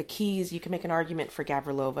 You could pick a Keys. You can make an argument for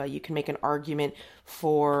Gavrilova. You can make an argument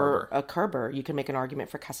for a Kerber. You can make an argument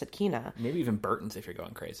for Kasatkina. Maybe even Bertens if you're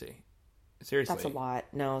going crazy. Seriously. That's a lot.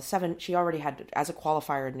 No, 7. She already had, as a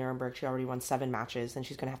qualifier in Nuremberg, she already won 7 matches. And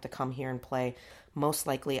she's going to have to come here and play, most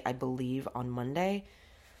likely, I believe, on Monday.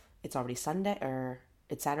 It's already Sunday, or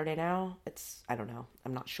it's Saturday now. I don't know.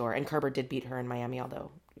 I'm not sure. And Kerber did beat her in Miami,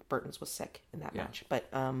 although Burtons was sick in that match. But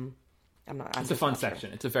I'm not. It's a fun section.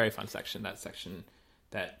 Sure. It's a very fun section. That section,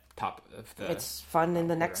 that top of the. It's fun in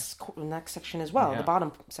the next section as well. Yeah. The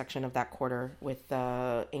bottom section of that quarter, with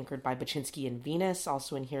anchored by Bacsinszky and Venus.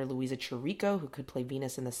 Also in here, Luisa Chirico, who could play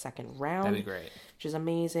Venus in the second round. That'd be great. Which is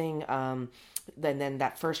amazing. Then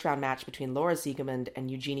that first round match between Laura Siegemund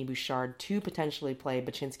and Eugenie Bouchard to potentially play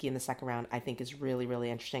Bacsinszky in the second round, I think is really,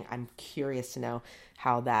 really interesting. I'm curious to know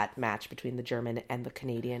how that match between the German and the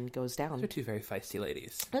Canadian goes down. Those are two very feisty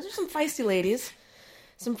ladies. Those are some feisty ladies.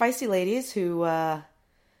 Some feisty ladies who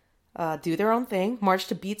do their own thing, march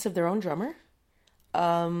to beats of their own drummer.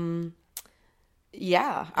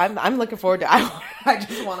 Yeah, I'm looking forward to. I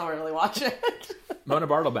just want to really watch it. Mona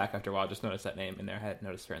Bartelbach, after a while, just noticed that name in there. I hadn't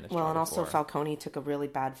noticed her in this. Well, and also Falconi took a really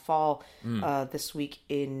bad fall this week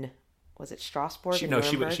in, was it Strasbourg?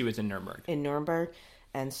 She was in Nuremberg. In Nuremberg,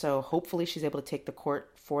 and so hopefully she's able to take the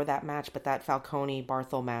court for that match. But that Falconi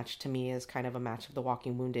Barthel match to me is kind of a match of the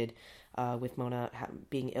walking wounded, with Mona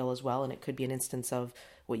being ill as well, and it could be an instance of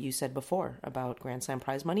what you said before about Grand Slam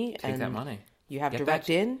prize money. Take that money. You have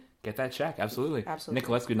direct in. Get that check, absolutely.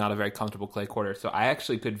 Nicolescu, not a very comfortable clay quarter, so I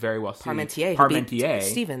actually could very well see Parmentier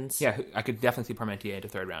Stevens. Yeah, I could definitely see Parmentier into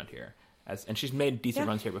third round here, and she's made decent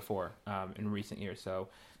runs here before in recent years. So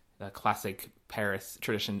the classic Paris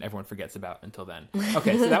tradition everyone forgets about until then.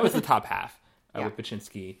 Okay, so that was the top half with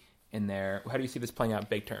Bacsinszky in there. How do you see this playing out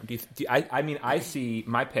big term? I see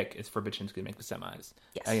my pick is for Bacsinszky to make the semis.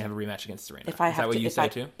 Yes. And you have a rematch against Serena. Is that what you say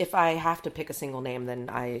too? If I have to pick a single name, then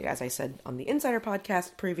as I said on the Insider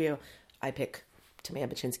podcast preview, I pick Timea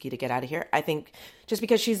Bacsinszky to get out of here. I think just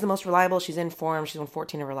because she's the most reliable, she's in form, she's won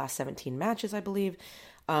 14 of her last 17 matches, I believe.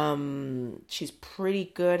 She's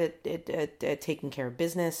pretty good at taking care of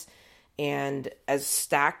business. And as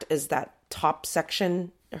stacked as that top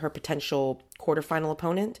section, her potential quarterfinal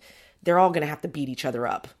opponent, they're all going to have to beat each other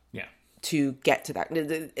up. Yeah. To get to that.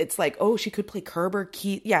 It's like, oh, she could play Kerber,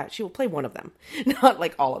 Keith. Yeah, she will play one of them, not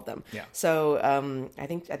like all of them. Yeah. So I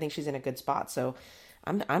think she's in a good spot. So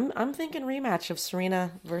I'm thinking rematch of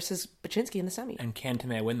Serena versus Bacsinszky in the semi. And can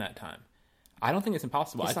Timea win that time? I don't think it's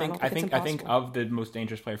impossible. I think of the most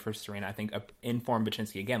dangerous player for Serena, I think in form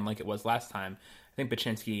Bacsinszky again, like it was last time. I think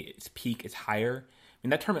Bacsinszky's peak is higher. I mean,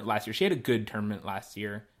 that tournament last year, she had a good tournament last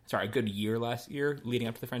year. Sorry, a good year last year leading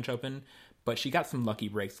up to the French Open, but she got some lucky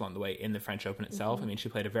breaks along the way in the French Open itself. Mm-hmm. I mean, she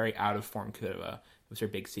played a very out of form Kvitova. It was her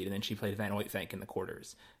big seed, and then she played Van Uytvanck in the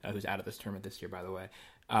quarters, who's out of this tournament this year, by the way.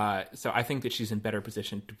 So I think that she's in better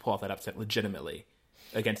position to pull off that upset legitimately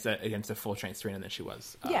against a full trained Serena than she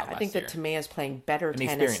was. I think that Timea is playing better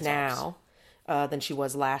tennis now than she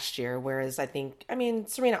was last year. Whereas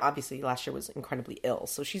Serena obviously last year was incredibly ill,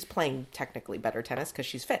 so she's playing technically better tennis because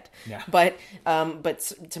she's fit. Yeah. But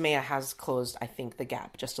Timea has closed, I think, the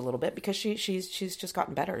gap just a little bit because she's just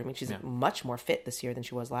gotten better. I mean, she's much more fit this year than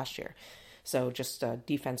she was last year. So just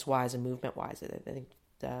defense wise and movement wise, I think.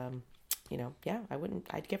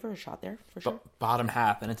 I'd give her a shot there for sure. Bottom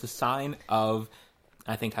half, and it's a sign of,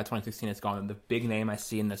 I think, how 2016 has gone. The big name I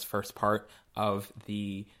see in this first part of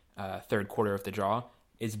the third quarter of the draw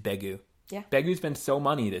is Begu. Yeah. Begu's been so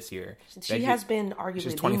money this year. She has been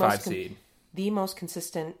arguably the most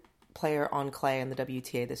consistent player on clay in the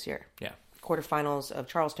WTA this year. Yeah. Quarterfinals of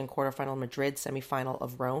Charleston, quarterfinal Madrid, semifinal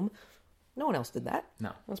of Rome. No one else did that. No.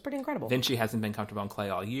 It was pretty incredible. Then she hasn't been comfortable on clay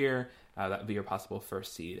all year. That would be her possible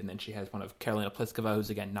first seed. And then she has one of Karolina Pliskova,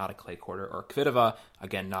 who's, again, not a clay quarter, or Kvitova,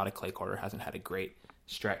 again, not a clay quarter, hasn't had a great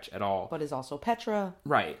stretch at all. But is also Petra.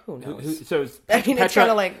 Right. Who knows? Petra, it's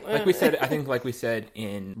kind of like like we said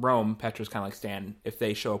in Rome, Petra's kind of like Stan. If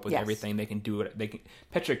they show up with everything, they can do it.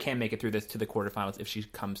 Petra can make it through this to the quarterfinals if she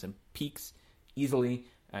comes and peaks easily.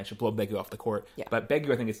 And she'll blow Begu off the court. Yeah. But Begu,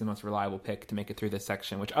 I think, is the most reliable pick to make it through this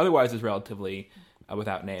section, which otherwise is relatively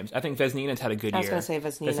without names. I think Vesnina's had a good year. I was going to say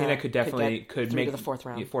Vesnina could make to the fourth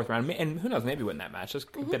round. And who knows, maybe win that match.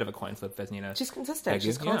 Just a bit of a coin flip, Vesnina. She's consistent. Begu.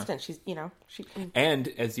 She's constant. Yeah. And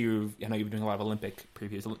as I know you've been doing a lot of Olympic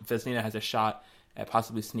previews, Vesnina has a shot at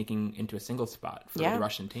possibly sneaking into a single spot for the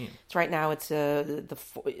Russian team. So right now it's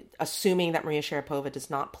assuming that Maria Sharapova does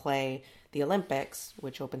not play the Olympics,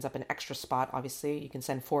 which opens up an extra spot. Obviously, you can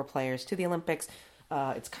send 4 players to the Olympics.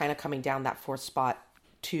 It's kind of coming down that 4th spot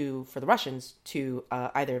for the Russians to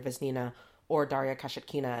either Vesnina or Daria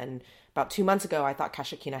Kashatkina. And about 2 months ago, I thought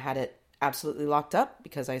Kashatkina had it absolutely locked up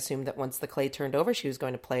because I assumed that once the clay turned over, she was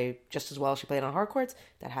going to play just as well as she played on hard courts.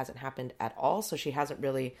 That hasn't happened at all, so she hasn't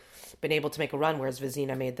really been able to make a run, whereas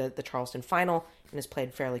Vizina made the Charleston final and has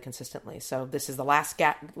played fairly consistently. So this is the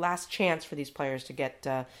last chance for these players to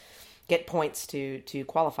get points to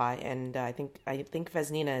qualify, and I think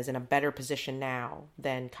Vesnina is in a better position now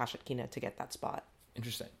than Kasatkina to get that spot.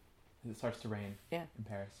 Interesting. It starts to rain in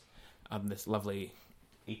Paris. This lovely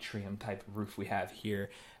atrium type roof we have here.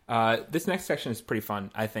 This next section is pretty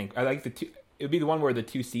fun, I think. I like the two. It would be the one where the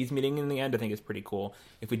two seeds meeting in the end. I think is pretty cool.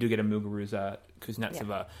 If we do get a Muguruza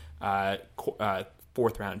Kuznetsova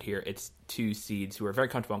fourth round here, it's two seeds who are very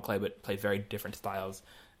comfortable on clay but play very different styles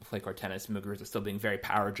of clay court tennis. Muguruza still being very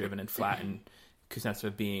power driven and flat, and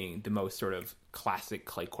Kuznetsova being the most sort of classic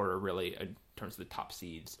clay courter really in terms of the top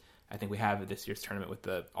seeds. I think we have this year's tournament with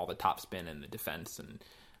all the top spin and the defense and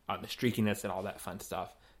the streakiness and all that fun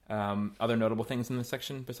stuff. Other notable things in this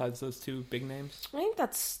section besides those two big names? I think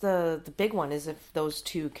that's the big one is if those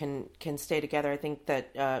two can stay together. I think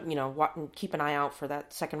that, keep an eye out for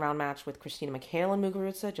that second round match with Christina Mikhail and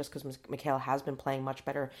Muguruza, just because Mikhail has been playing much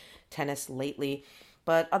better tennis lately.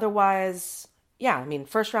 But otherwise,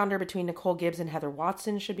 first rounder between Nicole Gibbs and Heather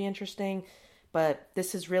Watson should be interesting. But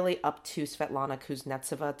this is really up to Svetlana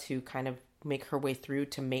Kuznetsova to kind of make her way through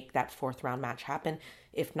to make that fourth round match happen.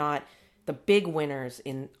 If not, the big winners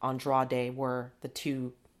on draw day were the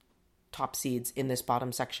two top seeds in this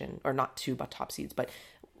bottom section, or not two, but top seeds, but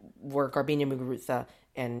were Garbiñe Muguruza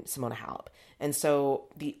and Simona Halep. And so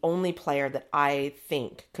the only player that I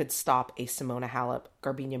think could stop a Simona Halep,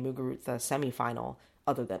 Garbiñe Muguruza semifinal,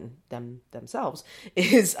 other than themselves,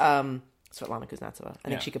 is Svetlana Kuznetsova. I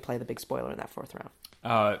think she could play the big spoiler in that fourth round.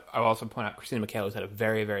 I'll also point out Christina Mikhail has had a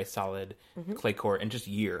very, very solid clay court and just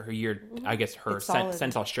her year. I guess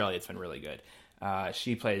since Australia, it's been really good.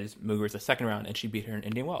 She plays Muguruza the second round, and she beat her in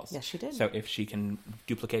Indian Wells. Yes, she did. So if she can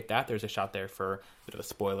duplicate that, there's a shot there for a bit of a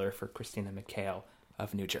spoiler for Christina Mikhail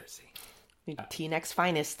of New Jersey. T-Next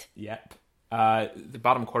finest. Yep. The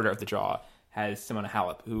bottom quarter of the draw has Simona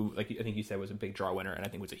Halep, who, like I think you said, was a big draw winner, and I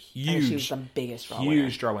think was a huge, she was the biggest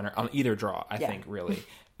draw winner on either draw. I think really.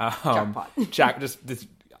 Jackpot. Exactly.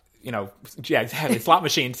 Slot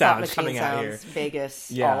machine sounds coming out here.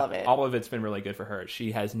 Vegas, all of it. All of it's been really good for her.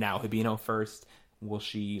 She has now Hibino first. Will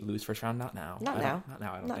she lose first round? Not now. Not now.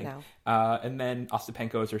 I don't think. And then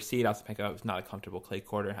Ostapenko is her seed. Ostapenko is not a comfortable clay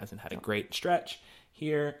quarter. Hasn't had a great stretch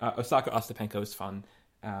here. Osaka Ostapenko is fun.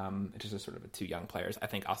 Just a sort of two young players. I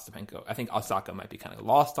think Osaka might be kind of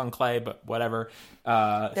lost on clay, but whatever.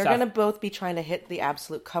 They're going to both be trying to hit the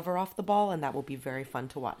absolute cover off the ball, and that will be very fun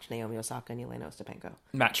to watch. Naomi Osaka and Elena Ostapenko.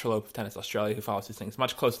 Matt Charlot of Tennis Australia, who follows these things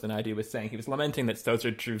much closer than I do, was saying he was lamenting that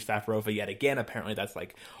Stosur drew Safarova yet again. Apparently, that's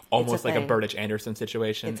like almost like a Burditch Anderson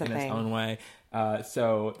situation in its own way.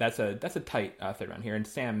 So that's a tight third round here, and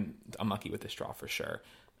Sam unlucky with this draw for sure.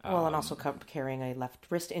 Well, and also carrying a left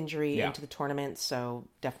wrist injury into the tournament, so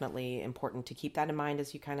definitely important to keep that in mind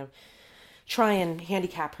as you kind of try and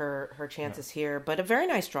handicap her chances here. But a very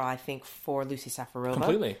nice draw, I think, for Lucy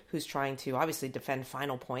Safarova, who's trying to obviously defend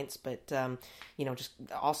final points, but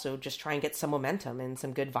just try and get some momentum and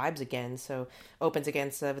some good vibes again. So opens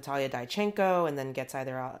against Vitalia Diachenko, and then gets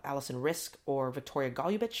either Alison Risk or Victoria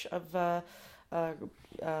Golubic of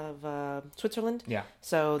Switzerland. Yeah.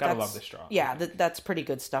 So gotta love this draw. Yeah, that's pretty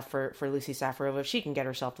good stuff for Lucy Safarova. If she can get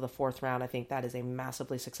herself to the fourth round, I think that is a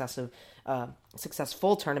massively successful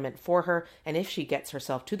tournament for her. And if she gets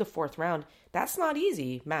herself to the fourth round, that's not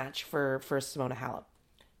easy match for Simona Halep.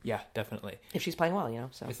 Yeah, definitely. If she's playing well,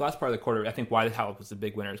 So this last part of the quarter, I think why Halep was the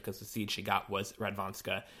big winner is because the seed she got was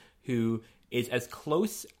Radwanska, who is as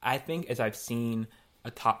close, I think, as I've seen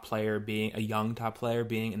a young top player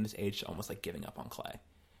being in this age, almost like giving up on clay.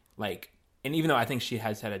 And even though I think she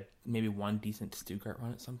has had maybe one decent Stuttgart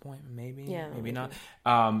run at some point, maybe not.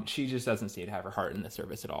 She just doesn't seem to have her heart in the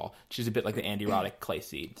service at all. She's a bit like the Andy Roddick clay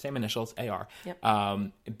seed, same initials, AR,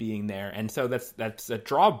 being there. And so that's a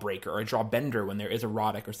draw breaker or a draw bender when there is a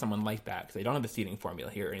Roddick or someone like that, because they don't have the seeding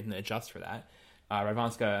formula here or anything to adjust for that.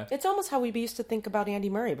 Radwanska. It's almost how we used to think about Andy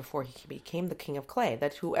Murray before he became the king of clay.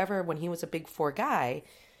 That when he was a big four guy,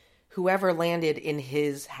 whoever landed in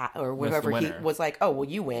his or whoever he was like, oh, well,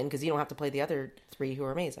 you win because you don't have to play the other three who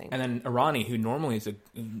are amazing. And then Irani, who normally is a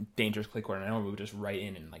dangerous clay quarter, and I know we would just right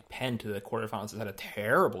in and pen to the quarterfinals, has had a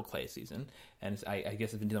terrible clay season, and I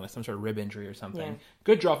guess has been dealing with some sort of rib injury or something. Yeah.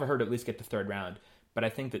 Good draw for her to at least get the third round. But I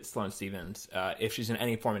think that Sloane Stephens, if she's in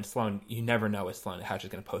any form, and Sloane, you never know with Sloane how she's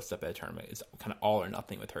going to post up at a tournament. It's kind of all or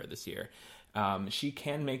nothing with her this year. She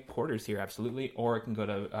can make quarters here, absolutely, or it can go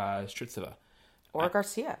to Stritsova. Or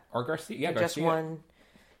Garcia. Yeah, Garcia.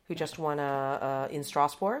 who just won in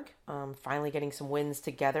Strasbourg, finally getting some wins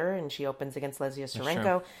together, and she opens against Lesia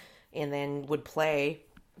Sarenko, and then would play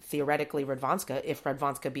theoretically Radwanska if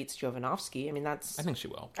Radwanska beats Jovanovski. I mean, I think she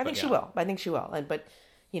will. I think she will. But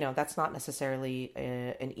that's not necessarily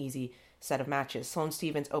an easy set of matches. Sloane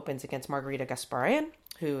Stephens opens against Margarita Gasparyan,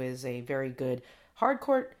 who is a very good hard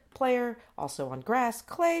court player, also on grass.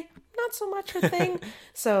 Clay, not so much her thing.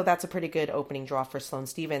 So that's a pretty good opening draw for Sloane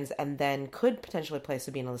Stephens, and then could potentially play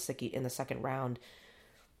Sabina Lisicki in the second round,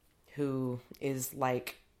 who is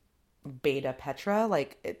like beta Petra.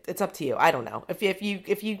 Like, it's up to you. I don't know. If you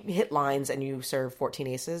hit lines and you serve 14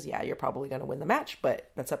 aces, yeah, you're probably going to win the match,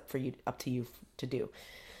 but that's up to you to do.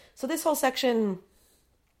 So this whole section,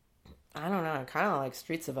 I don't know, kind of like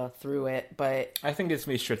Stritsova through it, but I think it's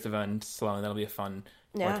going to be Stritsova and Sloane. That'll be a fun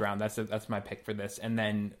fourth round. That's my pick for this. And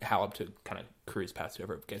then Halep to kind of cruise past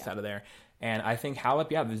whoever gets out of there. And I think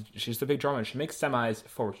Halep, she's the big drama. She makes semis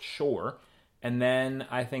for sure. And then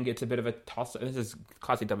I think it's a bit of a toss. This is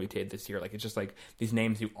classic WTA this year. Like, it's just like these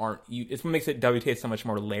names it's what makes it WTA so much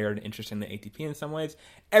more layered and interesting than ATP in some ways.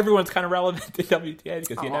 Everyone's kind of relevant to WTA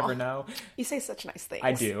because you never know. You say such nice things.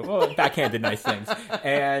 I do. Well, backhanded nice things.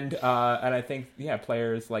 And I think,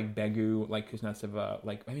 players like Begu, like Kuznetsova,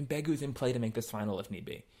 Begu's in play to make this final if need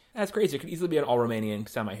be. That's crazy. It could easily be an all-Romanian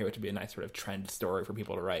semi here, which would be a nice sort of trend story for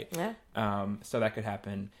people to write. Yeah. So that could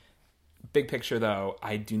happen. Big picture, though,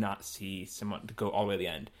 I do not see Simona to go all the way to the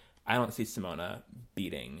end. I don't see Simona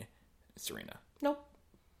beating Serena. Nope.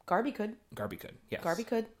 Garbi could. Yes. Garbi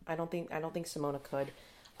could. I don't think Simona could.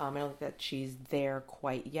 I don't think that she's there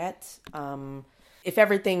quite yet. If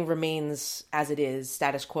everything remains as it is,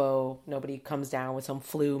 status quo, nobody comes down with some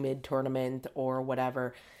flu mid-tournament or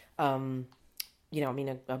whatever, a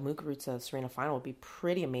Muguruza Serena final would be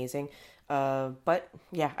pretty amazing. But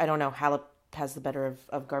yeah, I don't know. Halep has the better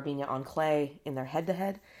of Garbiñe on clay in their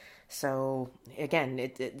head-to-head. So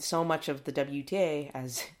again, so much of the WTA,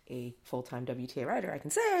 as a full-time WTA writer, I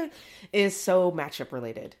can say, is so matchup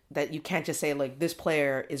related that you can't just say like this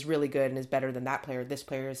player is really good and is better than that player. This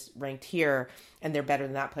player is ranked here and they're better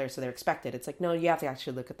than that player, so they're expected. It's like, no, you have to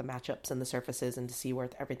actually look at the matchups and the surfaces and to see where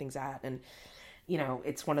everything's at. And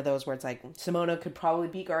it's one of those where it's like Simona could probably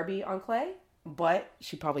beat Garbi on clay, but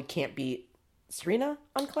she probably can't beat Serena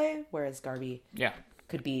on clay, whereas Garbi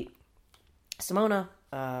could beat Simona,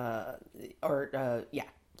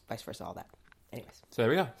 vice versa, all that. Anyways. So there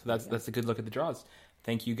we go. So that's a good look at the draws.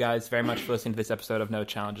 Thank you guys very much for listening to this episode of No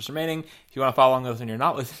Challenges Remaining. If you want to follow along with us and you're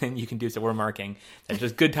not listening, you can do so. We're marking. It's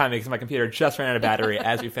just good timing because my computer just ran out of battery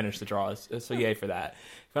as we finish the draws. So yay for that.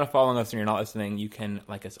 If you want to follow along with us and you're not listening, you can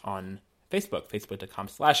like us on Facebook,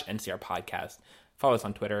 facebook.com/NCR podcast. Follow us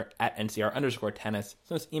on Twitter at @NCR_tennis.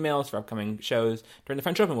 Send us emails for upcoming shows. During the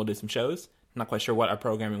French Open, we'll do some shows. I'm not quite sure what our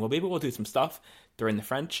programming will be, but we'll do some stuff during the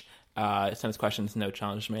French. Send us questions,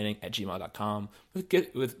 nochallengesremaining@gmail.com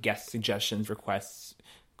with guest suggestions, requests,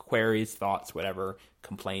 queries, thoughts, whatever,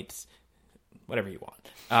 complaints, whatever you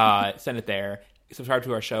want. Send it there. Subscribe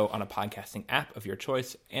to our show on a podcasting app of your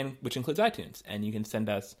choice, and which includes iTunes. And you can send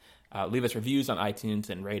us, leave us reviews on iTunes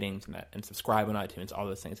and ratings and subscribe on iTunes. All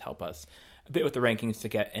those things help us a bit with the rankings to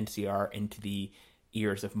get NCR into the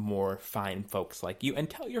ears of more fine folks like you. And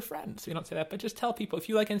tell your friends. We don't say that, but just tell people. If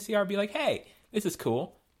you like NCR, be like, hey, this is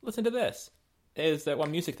cool. Listen to this. Is that one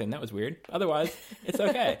music thing? That was weird. Otherwise, it's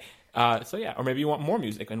okay. Or maybe you want more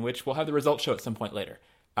music, in which we'll have the results show at some point later.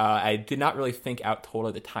 I did not really think out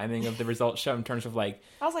totally the timing of the results show in terms of like...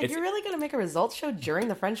 I was like, you're really going to make a results show during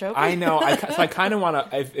the French Open? I know. So I kind of want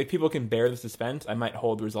to... If people can bear the suspense, I might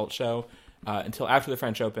hold the results show until after the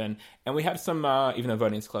French Open. And we have some... even though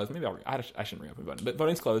voting's closed, maybe I shouldn't reopen voting. But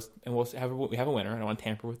voting's closed, and we have a winner. I don't want to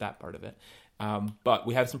tamper with that part of it. But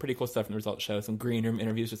we have some pretty cool stuff in the results show. Some green room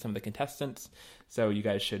interviews with some of the contestants. So you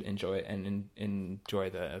guys should enjoy it and enjoy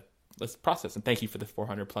this process. And thank you for the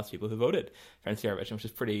 400 plus people who voted for NCR Vision, which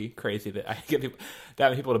is pretty crazy that I get that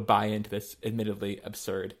many people to buy into this admittedly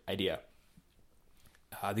absurd idea.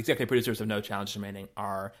 The executive producers of No Challenges Remaining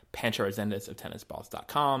are Pancho Rezendes of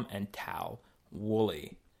tennisballs.com and Tal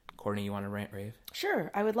Woolley. Courtney, you want to rant, rave?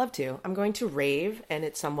 Sure, I would love to. I'm going to rave, and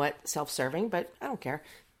it's somewhat self-serving, but I don't care.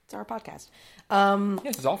 It's our podcast.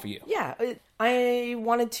 This is all for you. Yeah. I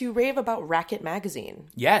wanted to rave about Racket Magazine.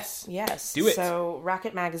 Yes. Yes. Do it. So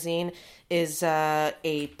Racket Magazine is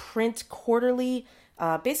a print quarterly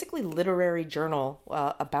basically literary journal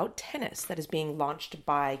about tennis that is being launched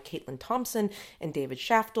by Caitlin Thompson and David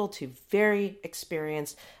Shaftel, two very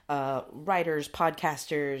experienced writers,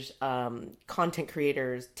 podcasters, content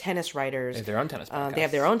creators, tennis writers. They have their own tennis podcast. They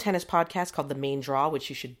have their own tennis podcast called The Main Draw, which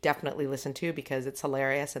you should definitely listen to because it's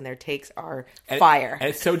hilarious and their takes are fire. And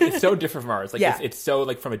it's so different from ours. Like it's so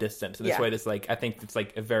like from a distance. So this way, it's like I think it's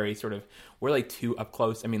like a very sort of we're like too up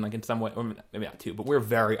close. I mean, like in some way, or maybe not too, but we're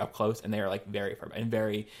very up close, and they are like very far and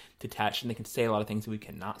very detached, and they can say a lot of things we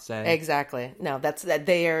cannot say. Exactly. No, that's that.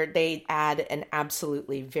 They add an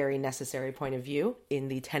absolutely very necessary point of view in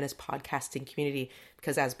the tennis podcasting community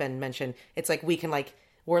because, as Ben mentioned, it's like we can like.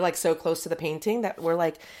 We're like so close to the painting that we're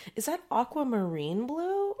like, is that aquamarine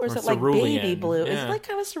blue? Or is it like baby blue? Yeah. Is it like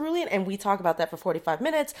kind of cerulean? And we talk about that for 45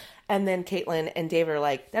 minutes. And then Caitlin and David are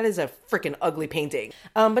like, that is a freaking ugly painting.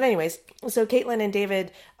 But anyways, so Caitlin and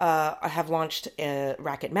David have launched a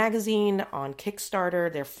Racket magazine on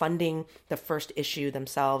Kickstarter. They're funding the first issue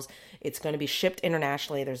themselves. It's going to be shipped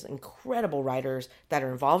internationally. There's incredible writers that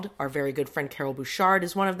are involved. Our very good friend Carol Bouchard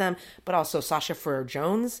is one of them. But also Sasha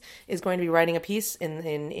Farrer-Jones is going to be writing a piece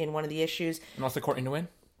in one of the issues. And also Courtney Nguyen.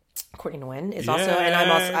 Courtney Nguyen is also, and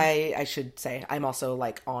I'm also, I should say, I'm also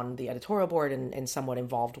like on the editorial board and somewhat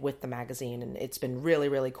involved with the magazine. And it's been really,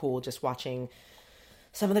 really cool just watching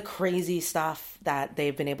some of the crazy stuff that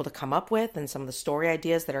they've been able to come up with, and some of the story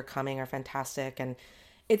ideas that are coming are fantastic. And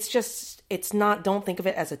it's just, it's not, don't think of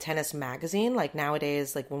it as a tennis magazine. Like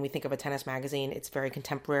nowadays, like when we think of a tennis magazine, it's very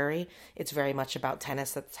contemporary. It's very much about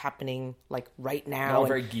tennis that's happening like right now. All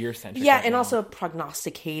very gear centric. Yeah. Right and now. Also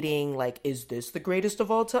prognosticating, like, is this the greatest of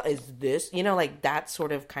all time? Is this, you know, like that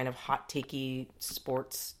sort of kind of hot takey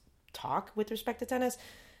sports talk with respect to tennis.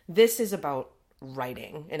 This is about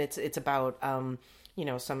writing, and it's about, you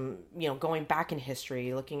know, some, you know, going back in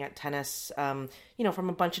history, looking at tennis, you know, from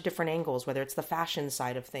a bunch of different angles, whether it's the fashion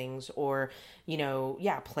side of things or, you know,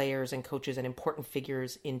 players and coaches and important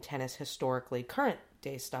figures in tennis historically, current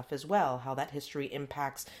day stuff as well, how that history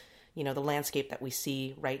impacts, you know, the landscape that we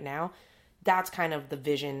see right now. That's kind of the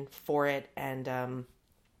vision for it. And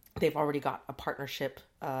they've already got a partnership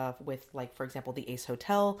with, like, for example, the Ace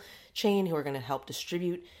Hotel chain, who are going to help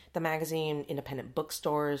distribute the magazine. Independent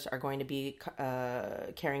bookstores are going to be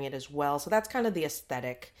carrying it as well. So that's kind of the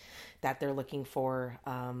aesthetic that they're looking for.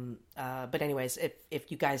 But anyways,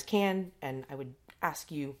 if you guys can, and I would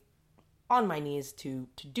ask you on my knees to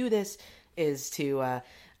do this, is to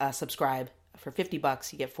subscribe. For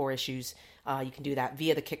 $50, you get 4 issues. You can do that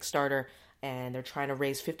via the Kickstarter. And they're trying to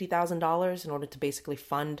raise $50,000 in order to basically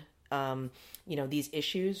fund, you know, these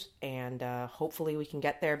issues. And hopefully we can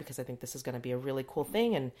get there, because I think this is going to be a really cool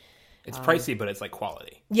thing. And it's pricey, but it's like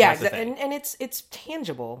quality. Yeah, and it's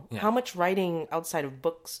tangible. Yeah. How much writing outside of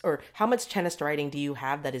books, or how much tennis writing do you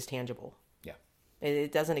have that is tangible? Yeah,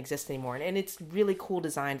 it doesn't exist anymore, and it's really cool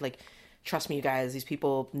designed. Like, trust me, you guys, these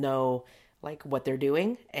people know like what they're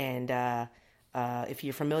doing. And if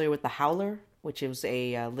you're familiar with The Howler, which is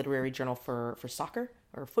a literary journal for soccer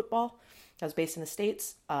or football that was based in the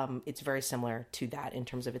States, it's very similar to that in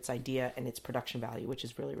terms of its idea and its production value, which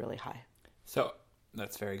is really, really high. So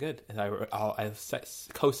that's very good. And I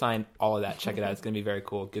co-sign all of that. Check it out. It's going to be very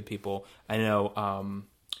cool. Good people. I know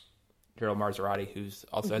Gerald Marzorati, who's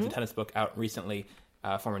also has a tennis book out recently,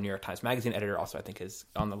 former New York Times Magazine editor, also I think is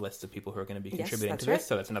on the list of people who are going to be contributing to this. Right.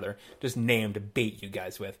 So that's another just name to bait you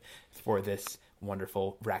guys with for this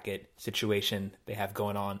wonderful racket situation they have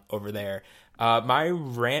going on over there. My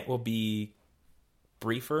rant will be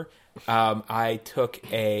briefer. I took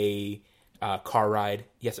a car ride.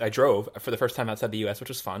 Yes, I drove for the first time outside the U.S., which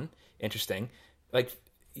was fun, interesting. Like,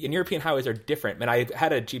 and European highways are different. And I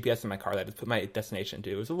had a GPS in my car that I put my destination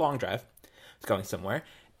to. It was a long drive. I was going somewhere.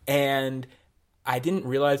 And I didn't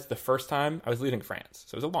realize the first time I was leaving France.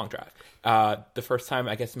 So it was a long drive. The first time,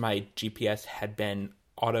 I guess my GPS had been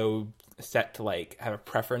auto set to like have a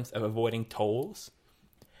preference of avoiding tolls,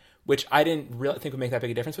 which I didn't really think would make that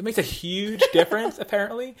big a difference, but it makes a huge difference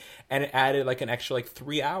apparently. And it added like an extra like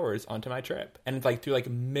 3 hours onto my trip, and it's like through like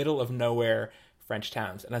middle of nowhere French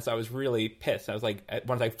towns. And so I was really pissed. I was like,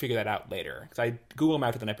 once I figured that out later, because I Google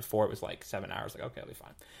mapped it the night before, it was like 7 hours. Like, okay, I'll be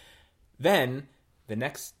fine. Then the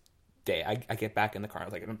next day I get back in the car. I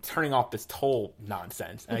was like, I'm turning off this toll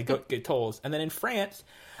nonsense, and I go get tolls. And then in France,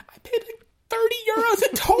 I paid like 30 euros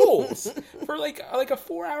in tolls for like a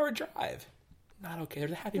 4-hour drive. Not okay.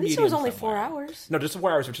 There's a happy medium. At least it was only somewhere. 4 hours. No, just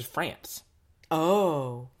 4 hours, which is France.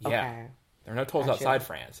 Oh, yeah. Okay. There are no tolls outside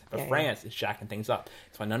France, but France is jacking things up.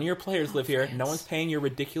 That's why none of your players live here. France. No one's paying your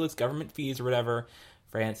ridiculous government fees or whatever.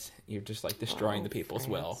 France, you're just like destroying the people's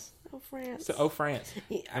will. Oh, France. So, France.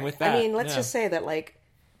 And with that, I mean, let's just say that, like,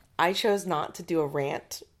 I chose not to do a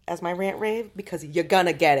rant as my rant rave because you're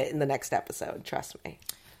gonna get it in the next episode. Trust me.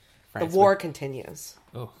 France the war continues.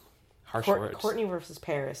 Oh, harsh words. Courtney versus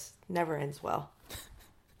Paris never ends well.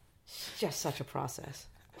 It's just such a process.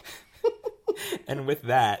 And with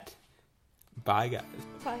that, bye guys.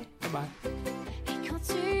 Bye. Bye. Et quand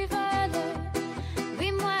tu voles,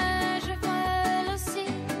 oui moi je vole aussi.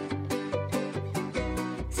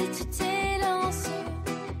 Si tu t'élances,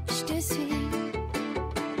 je te suis.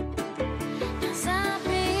 Dans un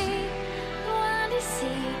pays loin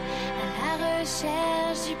d'ici, à la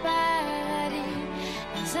recherche du paradis.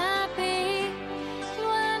 Dans un pays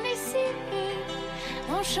loin d'ici,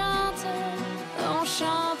 on chante